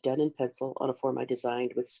is done in pencil on a form I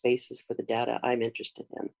designed with spaces for the data I'm interested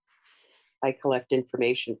in. I collect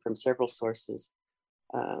information from several sources,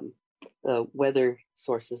 the weather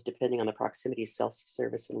sources depending on the proximity of cell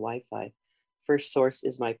service and Wi-Fi. First source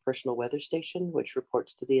is my personal weather station, which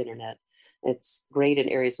reports to the internet. It's great in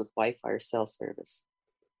areas with Wi-Fi or cell service.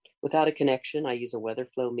 Without a connection, I use a weather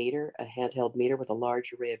flow meter, a handheld meter with a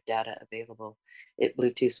large array of data available. It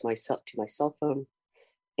Bluetooths to my cell phone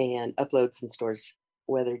and uploads and stores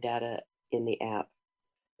weather data in the app.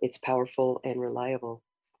 It's powerful and reliable.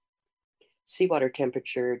 Seawater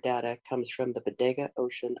temperature data comes from the Bodega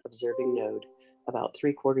Ocean Observing Node, about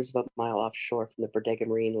 3/4 of a mile offshore from the Bodega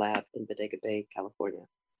Marine Lab in Bodega Bay, California.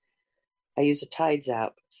 I use a Tides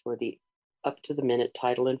app for the up-to-the-minute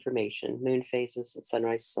tidal information, moon phases, and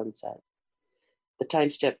sunrise, sunset. The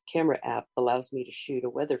TimeStep camera app allows me to shoot a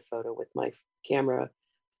weather photo with my camera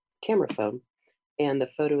phone, and the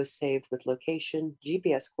photo is saved with location,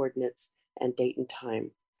 GPS coordinates, and date and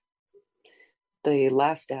time. The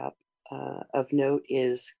last app of note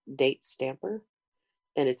is Date Stamper,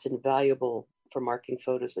 and it's invaluable for marking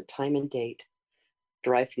photos with time and date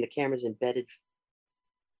derived from the camera's embedded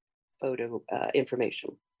photo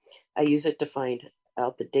information. I use it to find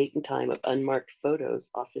out the date and time of unmarked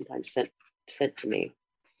photos, oftentimes sent to me.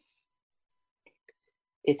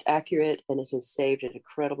 It's accurate and it has saved an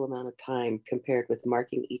incredible amount of time compared with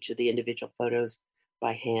marking each of the individual photos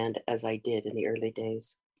by hand as I did in the early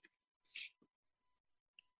days.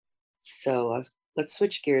 So let's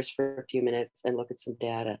switch gears for a few minutes and look at some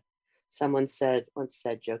data. Someone once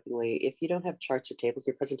said jokingly, if you don't have charts or tables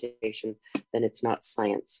in your presentation, then it's not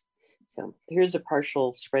science. So here's a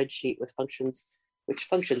partial spreadsheet which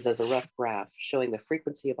functions as a rough graph showing the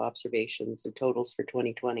frequency of observations and totals for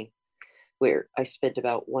 2020, where I spent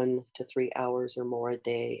about 1 to 3 hours or more a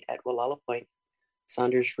day at Wallala Point,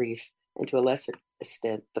 Saunders Reef, and to a lesser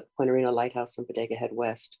extent, the Point Arena Lighthouse in Bodega Head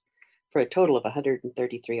West, for a total of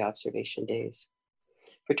 133 observation days.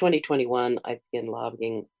 For 2021, I've been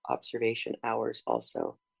logging observation hours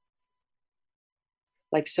also.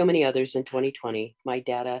 Like so many others in 2020, my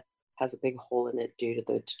data has a big hole in it due to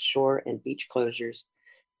the shore and beach closures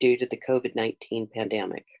due to the COVID-19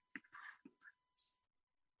 pandemic.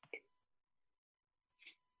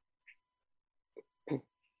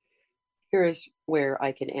 Here is where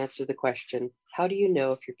I can answer the question, how do you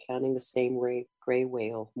know if you're counting the same gray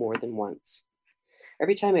whale more than once?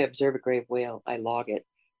 Every time I observe a gray whale, I log it.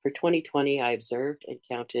 For 2020, I observed and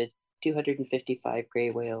counted 255 gray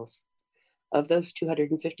whales. Of those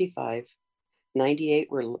 255, 98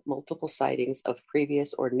 were multiple sightings of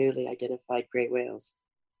previous or newly identified gray whales.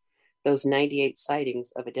 Those 98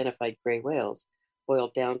 sightings of identified gray whales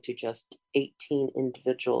boiled down to just 18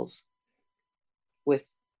 individuals. Without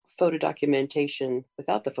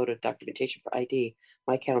the photo documentation for ID,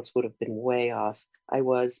 my counts would have been way off. I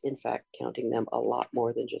was, in fact, counting them a lot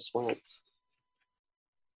more than just once.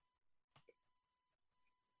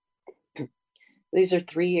 These are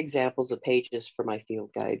 3 examples of pages for my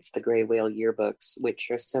field guides, the Gray Whale yearbooks,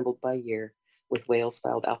 which are assembled by year with whales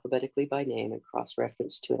filed alphabetically by name and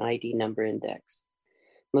cross-referenced to an ID number index.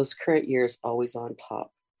 Most current year is always on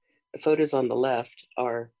top. The photos on the left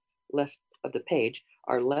of the page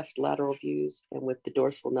are left lateral views and with the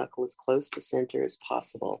dorsal knuckle as close to center as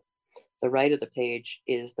possible. The right of the page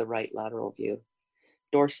is the right lateral view.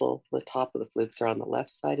 Dorsal, the top of the flukes are on the left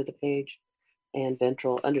side of the page, and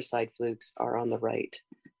ventral underside flukes are on the right.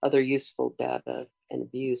 Other useful data and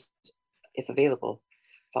views, if available,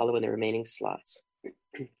 follow in the remaining slots.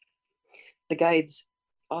 The guides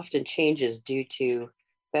often changes due to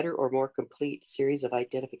better or more complete series of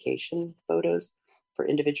identification photos for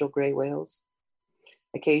individual gray whales.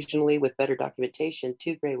 Occasionally, with better documentation,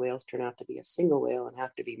 2 gray whales turn out to be a single whale and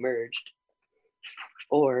have to be merged.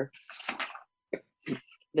 Or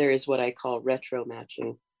there is what I call retro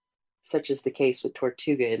matching, such as the case with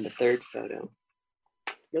Tortuga in the 3rd photo.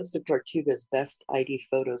 Most of Tortuga's best ID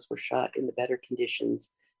photos were shot in the better conditions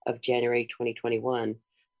of January 2021,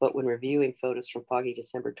 but when reviewing photos from foggy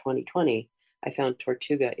December 2020, I found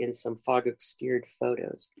Tortuga in some fog-obscured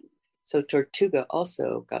photos. So Tortuga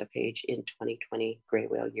also got a page in 2020 Gray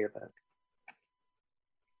Whale Yearbook.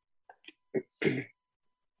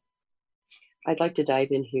 I'd like to dive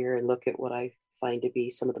in here and look at what I find to be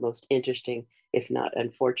some of the most interesting, if not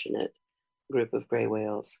unfortunate, group of gray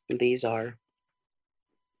whales. These are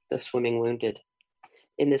the swimming wounded.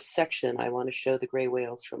 In this section, I want to show the gray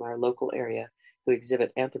whales from our local area who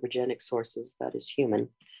exhibit anthropogenic sources, that is human,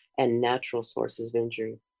 and natural sources of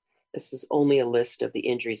injury. This is only a list of the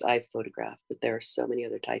injuries I've photographed, but there are so many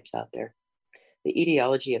other types out there. The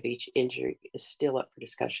etiology of each injury is still up for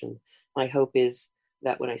discussion. My hope is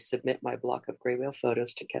that when I submit my block of gray whale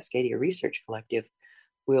photos to Cascadia Research Collective,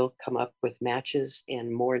 we'll come up with matches and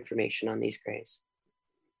more information on these grays.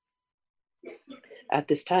 At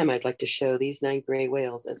this time, I'd like to show these 9 gray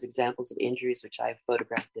whales as examples of injuries which I've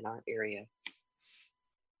photographed in our area.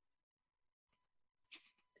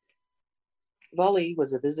 Volley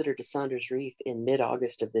was a visitor to Saunders Reef in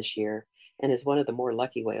mid-August of this year and is one of the more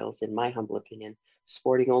lucky whales, in my humble opinion,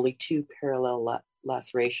 sporting only 2 parallel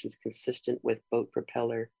lacerations consistent with boat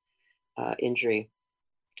propeller injury.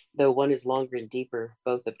 Though one is longer and deeper,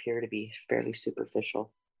 both appear to be fairly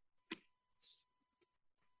superficial.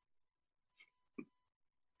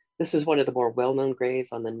 This is one of the more well-known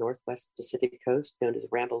grays on the Northwest Pacific coast, known as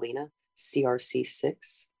Rambolina,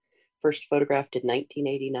 CRC6. First photographed in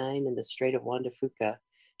 1989 in the Strait of Juan de Fuca,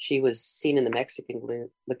 she was seen in the Mexican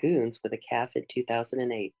lagoons with a calf in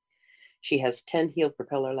 2008. She has 10 healed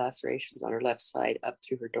propeller lacerations on her left side up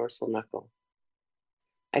through her dorsal knuckle.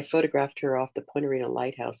 I photographed her off the Point Arena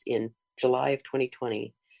Lighthouse in July of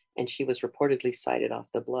 2020, and she was reportedly sighted off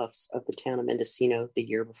the bluffs of the town of Mendocino the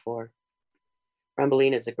year before.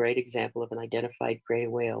 Rambolina is a great example of an identified gray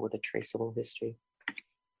whale with a traceable history.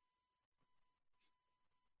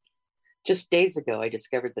 Just days ago, I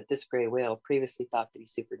discovered that this gray whale, previously thought to be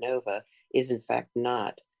supernova, is in fact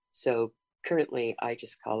not. So Currently, I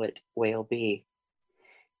just call it Whale B.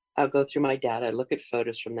 I'll go through my data, look at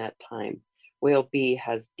photos from that time. Whale B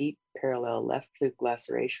has deep parallel left fluke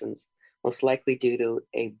lacerations, most likely due to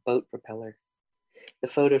a boat propeller. The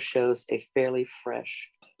photo shows a fairly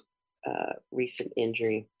fresh, recent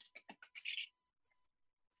injury.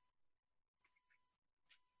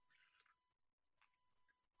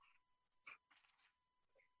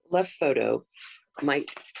 Left photo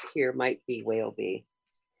might be Whale B.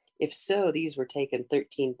 If so, these were taken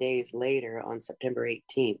 13 days later on September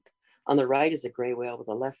 18th. On the right is a gray whale with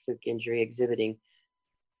a left fluke injury exhibiting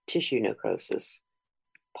tissue necrosis,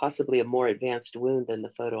 possibly a more advanced wound than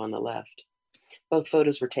the photo on the left. Both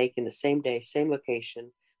photos were taken the same day, same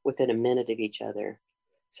location, within a minute of each other.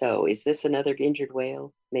 So is this another injured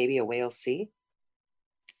whale? Maybe a whale C?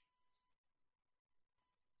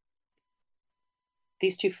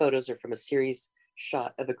 These two photos are from a series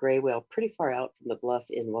shot of a gray whale pretty far out from the bluff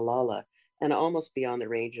in Wallala and almost beyond the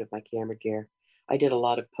range of my camera gear. I did a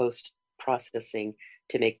lot of post-processing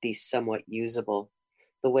to make these somewhat usable.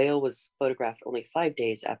 The whale was photographed only 5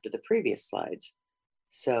 days after the previous slides.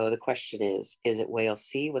 So the question is it whale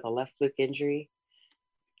C with a left fluke injury?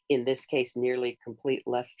 In this case, nearly complete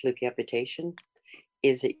left fluke amputation?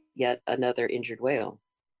 Is it yet another injured whale?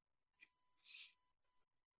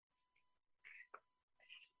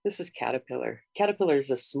 This is Caterpillar. Caterpillar is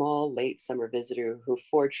a small late summer visitor who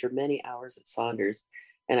foraged for many hours at Saunders,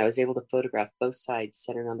 and I was able to photograph both sides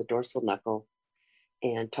centered on the dorsal knuckle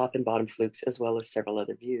and top and bottom flukes, as well as several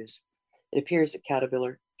other views. It appears that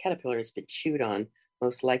Caterpillar has been chewed on,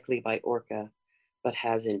 most likely by orca, but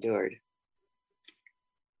has endured.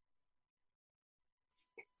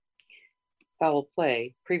 Foul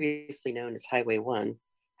play, previously known as Highway 1,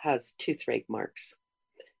 has tooth rake marks,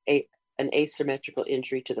 an asymmetrical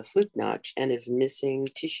injury to the fluke notch, and is missing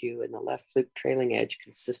tissue in the left fluke trailing edge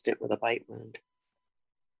consistent with a bite wound.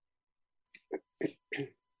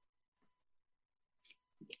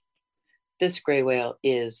 This gray whale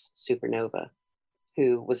is Supernova,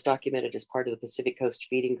 who was documented as part of the Pacific Coast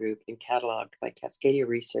Feeding Group and cataloged by Cascadia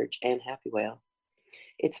Research and Happy Whale.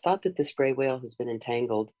 It's thought that this gray whale has been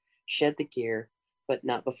entangled, shed the gear, but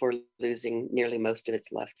not before losing nearly most of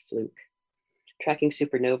its left fluke. Tracking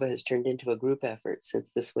Supernova has turned into a group effort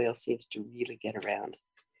since this whale seems to really get around.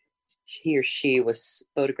 He or she was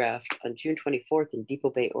photographed on June 24th in Depot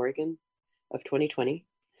Bay, Oregon of 2020,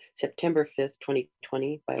 September 5th,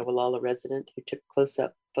 2020 by a Wallala resident who took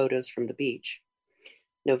close-up photos from the beach,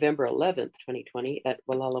 November 11th, 2020 at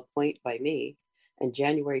Wallala Point by me, and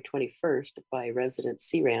January 21st by resident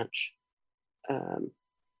Sea Ranch,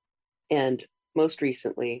 and most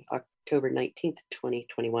recently, October 19th,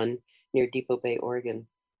 2021, near Depot Bay, Oregon.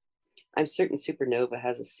 I'm certain Supernova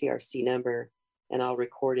has a CRC number, and I'll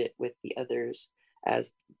record it with the others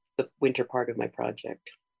as the winter part of my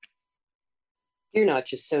project. Gear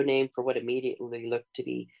notch is so named for what immediately looked to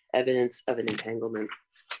be evidence of an entanglement.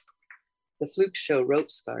 The flukes show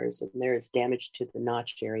rope scars, and there is damage to the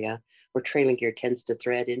notch area where trailing gear tends to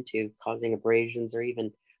thread into, causing abrasions or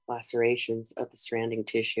even lacerations of the surrounding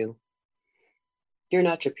tissue. Gear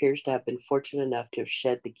notch appears to have been fortunate enough to have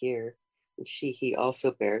shed the gear, and he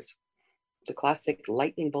also bears the classic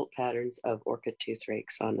lightning bolt patterns of orca tooth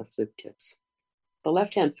rakes on the fluke tips. The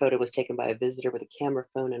left-hand photo was taken by a visitor with a camera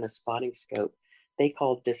phone and a spotting scope. They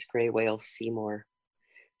called this gray whale Seymour.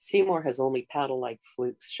 Seymour has only paddle-like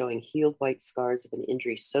flukes showing healed white scars of an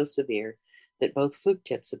injury so severe that both fluke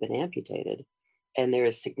tips have been amputated, and there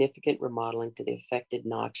is significant remodeling to the affected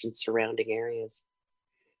notch and surrounding areas.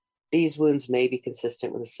 These wounds may be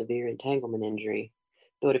consistent with a severe entanglement injury.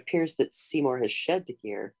 Though it appears that Seymour has shed the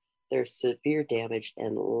gear, there's severe damage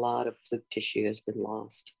and a lot of fluke tissue has been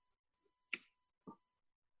lost.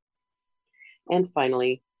 And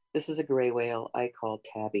finally, this is a gray whale I call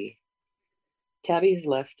Tabby. Tabby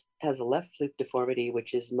has a left fluke deformity,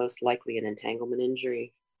 which is most likely an entanglement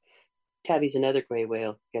injury. Tabby's another gray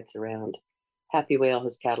whale who gets around. Happy Whale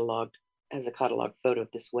has a cataloged photo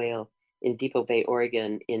of this whale in Depot Bay,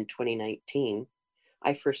 Oregon in 2019.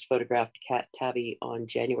 I first photographed Tabby on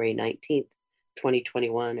January 19th,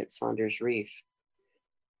 2021 at Saunders Reef.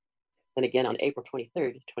 Then again on April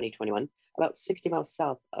 23rd, 2021, about 60 miles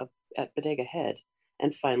south at Bodega Head.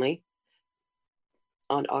 And finally,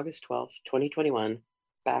 on August 12th, 2021,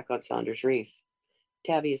 back on Saunders Reef.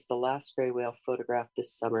 Tabby is the last gray whale photographed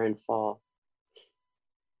this summer and fall.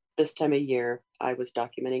 This time of year, I was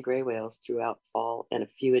documenting gray whales throughout fall and a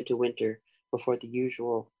few into winter before the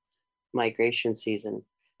usual migration season.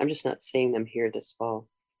 I'm just not seeing them here this fall.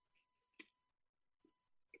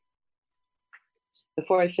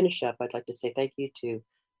 Before I finish up, I'd like to say thank you to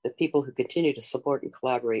the people who continue to support and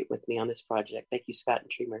collaborate with me on this project. Thank you, Scott and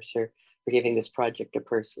Tree Mercer, for giving this project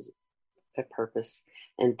a purpose.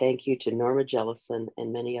 And thank you to Norma Jellison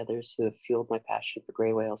and many others who have fueled my passion for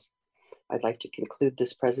gray whales. I'd like to conclude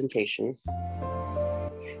this presentation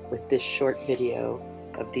with this short video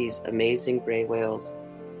of these amazing gray whales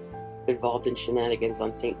involved in shenanigans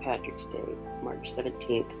on St. Patrick's Day, March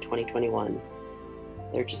 17th, 2021.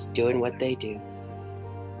 They're just doing what they do.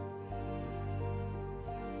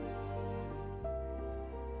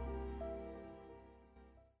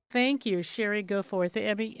 Thank you, Sherry Goforth,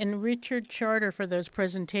 Abby, and Richard Charter for those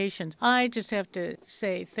presentations. I just have to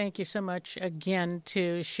say thank you so much again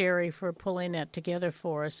to Sherry for pulling that together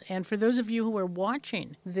for us. And for those of you who are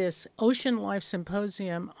watching this Ocean Life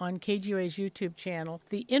Symposium on KGUA's YouTube channel,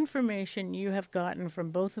 the information you have gotten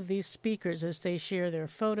from both of these speakers as they share their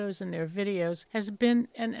photos and their videos has been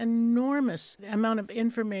an enormous amount of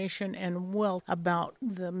information and wealth about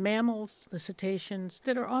the mammals, the cetaceans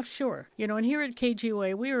that are offshore. And here at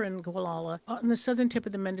KGUA, we are in Gualala, on the southern tip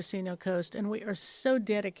of the Mendocino coast, and we are so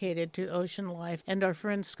dedicated to ocean life. And our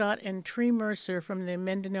friends Scott and Tree Mercer from the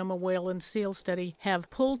Mendonoma Whale and Seal Study have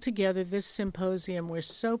pulled together this symposium. We're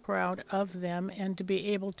so proud of them and to be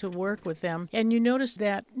able to work with them. And you notice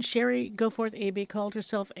that Sherry Goforth AB called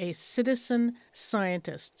herself a citizen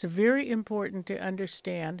scientist. It's very important to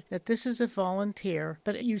understand that this is a volunteer,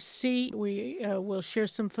 but you see, we will share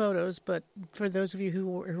some photos, but for those of you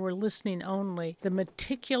who are listening only, the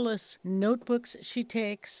meticulous notebooks she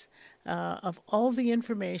takes of all the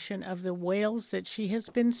information of the whales that she has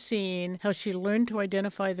been seeing, how she learned to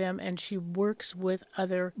identify them, and she works with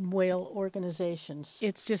other whale organizations.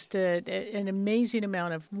 It's just an amazing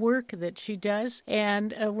amount of work that she does.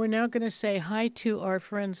 And we're now going to say hi to our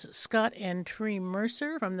friends Scott and Tree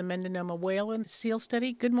Mercer from the Mendonoma Whale and Seal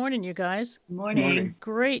Study. Good morning, you guys. Morning.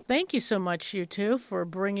 Great. Thank you so much, you two, for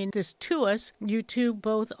bringing this to us. You two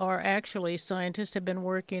both are actually scientists, have been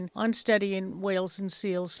working on studying whales and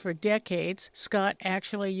seals for decades. Scott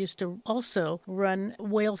actually used to also run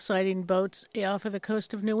whale sighting boats off of the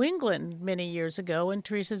coast of New England many years ago, and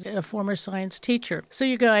Teresa's a former science teacher. So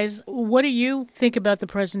you guys, what do you think about the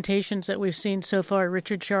presentations that we've seen so far?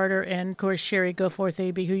 Richard Charter and, of course, Sherry Goforth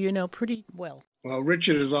AB, who you know pretty well. Well,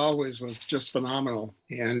 Richard, as always, was just phenomenal.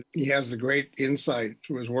 And he has the great insight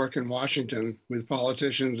to his work in Washington with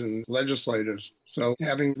politicians and legislators. So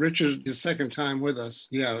having Richard his second time with us,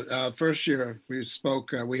 first year we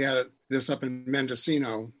spoke, we had this up in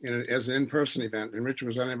Mendocino as an in-person event, and Richard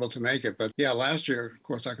was unable to make it. But last year, of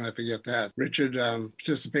course, how can I forget that? Richard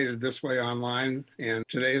participated this way online, and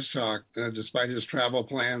today's talk, despite his travel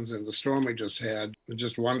plans and the storm we just had, was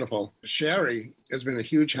just wonderful. Sherry has been a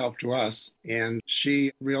huge help to us, and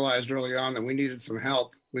she realized early on that we needed some help.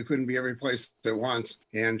 We couldn't be every place at once,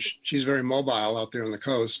 and she's very mobile out there on the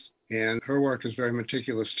coast. And her work is very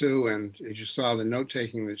meticulous too. And as you saw, the note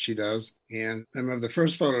taking that she does. And I remember the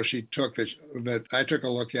first photo she took that I took a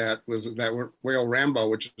look at was that whale Rambo,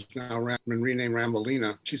 which is now been renamed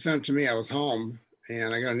Rambolina. She sent it to me. I was home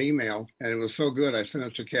and I got an email, and it was so good. I sent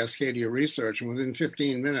it to Cascadia Research, and within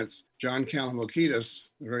 15 minutes, John Kalamokidis,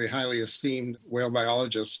 a very highly esteemed whale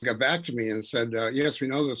biologist, got back to me and said, yes, we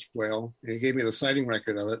know this whale. And he gave me the sighting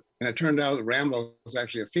record of it. And it turned out that Rambo was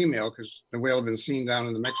actually a female because the whale had been seen down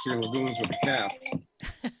in the Mexican lagoons with a calf.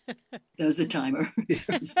 That was the timer.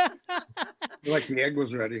 Like the egg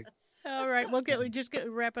was ready. All right, we just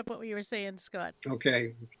wrap up what you were saying, Scott.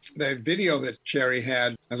 Okay. The video that Sherry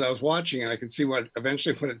had, as I was watching it, I could see what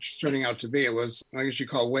it's turning out to be. It was, I guess you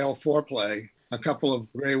call whale foreplay. A couple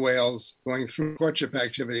of gray whales going through courtship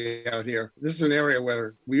activity out here. This is an area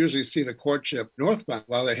where we usually see the courtship northbound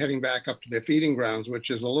while they're heading back up to their feeding grounds, which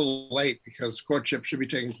is a little late because courtship should be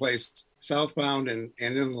taking place southbound and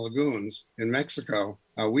in the lagoons in Mexico,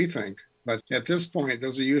 we think. But at this point,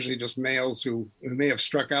 those are usually just males who may have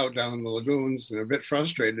struck out down in the lagoons and are a bit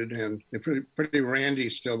frustrated, and they're pretty randy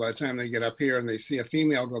still by the time they get up here and they see a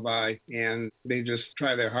female go by, and they just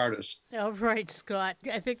try their hardest. All right, Scott.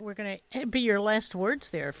 I think we're going to be your last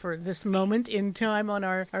words there for this moment in time on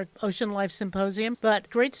our Ocean Life Symposium. But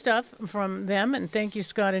great stuff from them, and thank you,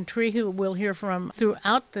 Scott and Tree, who we'll hear from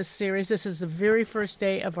throughout this series. This is the very first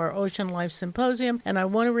day of our Ocean Life Symposium, and I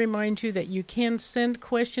want to remind you that you can send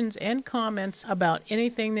questions and comments about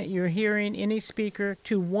anything that you're hearing, any speaker,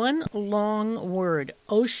 to one long word,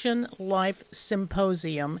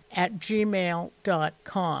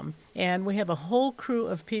 oceanlifesymposium@gmail.com. And we have a whole crew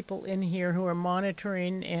of people in here who are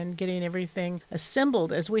monitoring and getting everything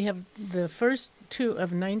assembled, as we have the first two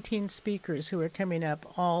of 19 speakers who are coming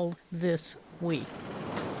up all this week.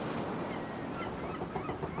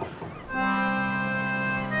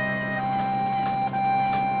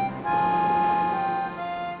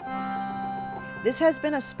 This has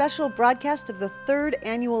been a special broadcast of the 3rd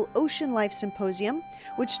Annual Ocean Life Symposium,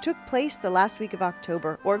 which took place the last week of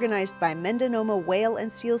October, organized by Mendonoma Whale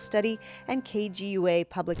and Seal Study and KGUA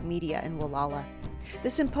Public Media in Wallala. The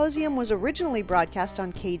symposium was originally broadcast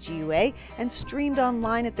on KGUA and streamed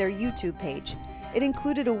online at their YouTube page. It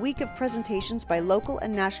included a week of presentations by local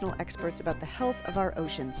and national experts about the health of our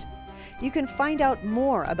oceans. You can find out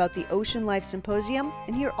more about the Ocean Life Symposium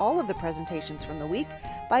and hear all of the presentations from the week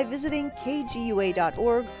by visiting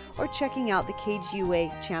kgua.org or checking out the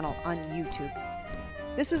KGUA channel on YouTube.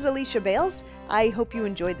 This is Alicia Bales. I hope you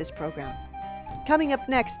enjoyed this program. Coming up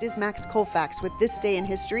next is Max Colfax with This Day in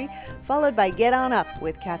History, followed by Get On Up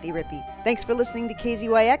with Kathy Rippey. Thanks for listening to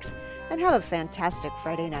KZYX, and have a fantastic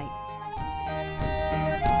Friday night.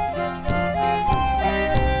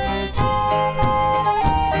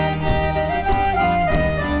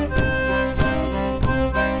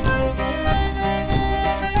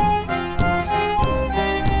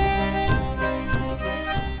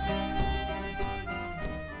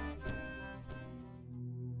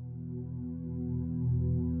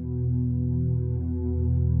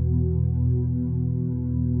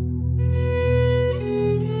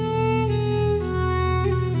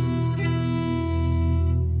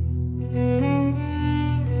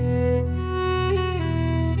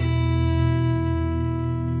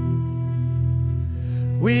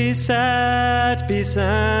 We sat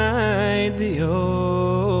beside the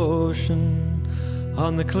ocean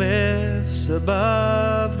on the cliffs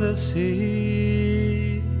above the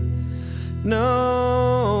sea.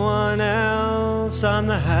 No one else on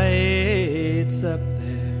the heights up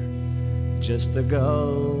there, just the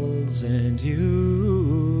gulls and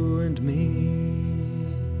you and me.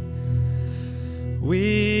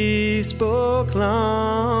 We spoke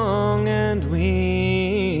long and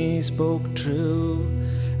we spoke true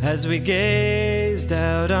as we gazed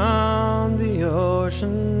out on the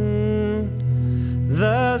ocean.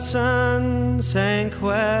 The sun sank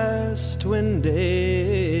west when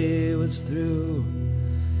day was through,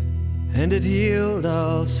 and it healed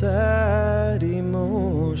all sad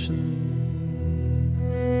emotion.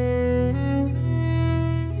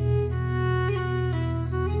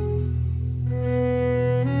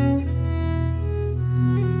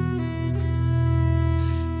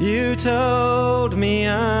 You told me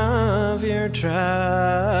of your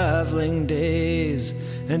traveling days,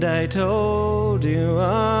 and I told you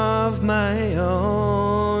of my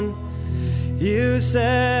own. You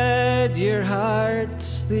said your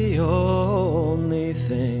heart's the only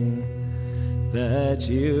thing that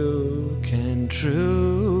you can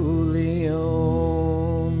truly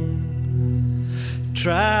own.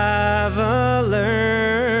 Travelers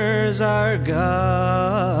are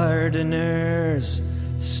gardeners,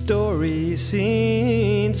 story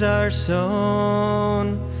scenes are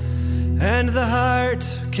sown, and the heart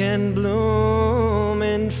can bloom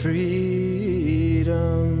in freedom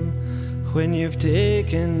when you've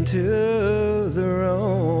taken to the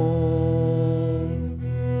road.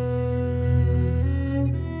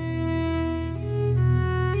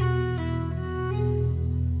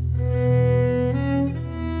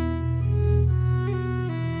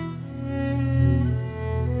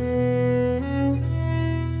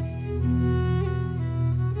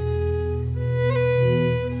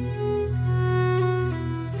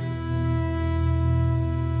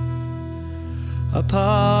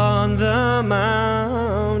 Upon the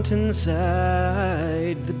mountainside,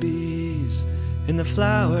 the bees in the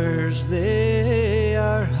flowers, they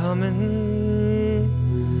are humming.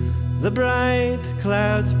 The bright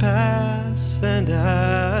clouds pass and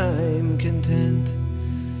I'm content.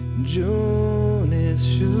 June is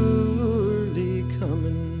surely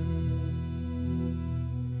coming.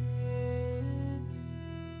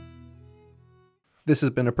 This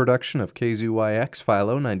has been a production of KZYX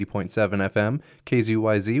Philo 90.7 FM,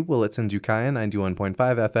 KZYZ Willits and Ukiah 91.5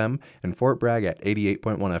 FM, and Fort Bragg at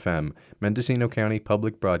 88.1 FM, Mendocino County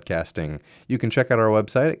Public Broadcasting. You can check out our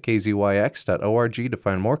website at kzyx.org to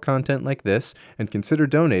find more content like this, and consider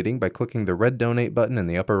donating by clicking the red donate button in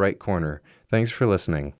the upper right corner. Thanks for listening.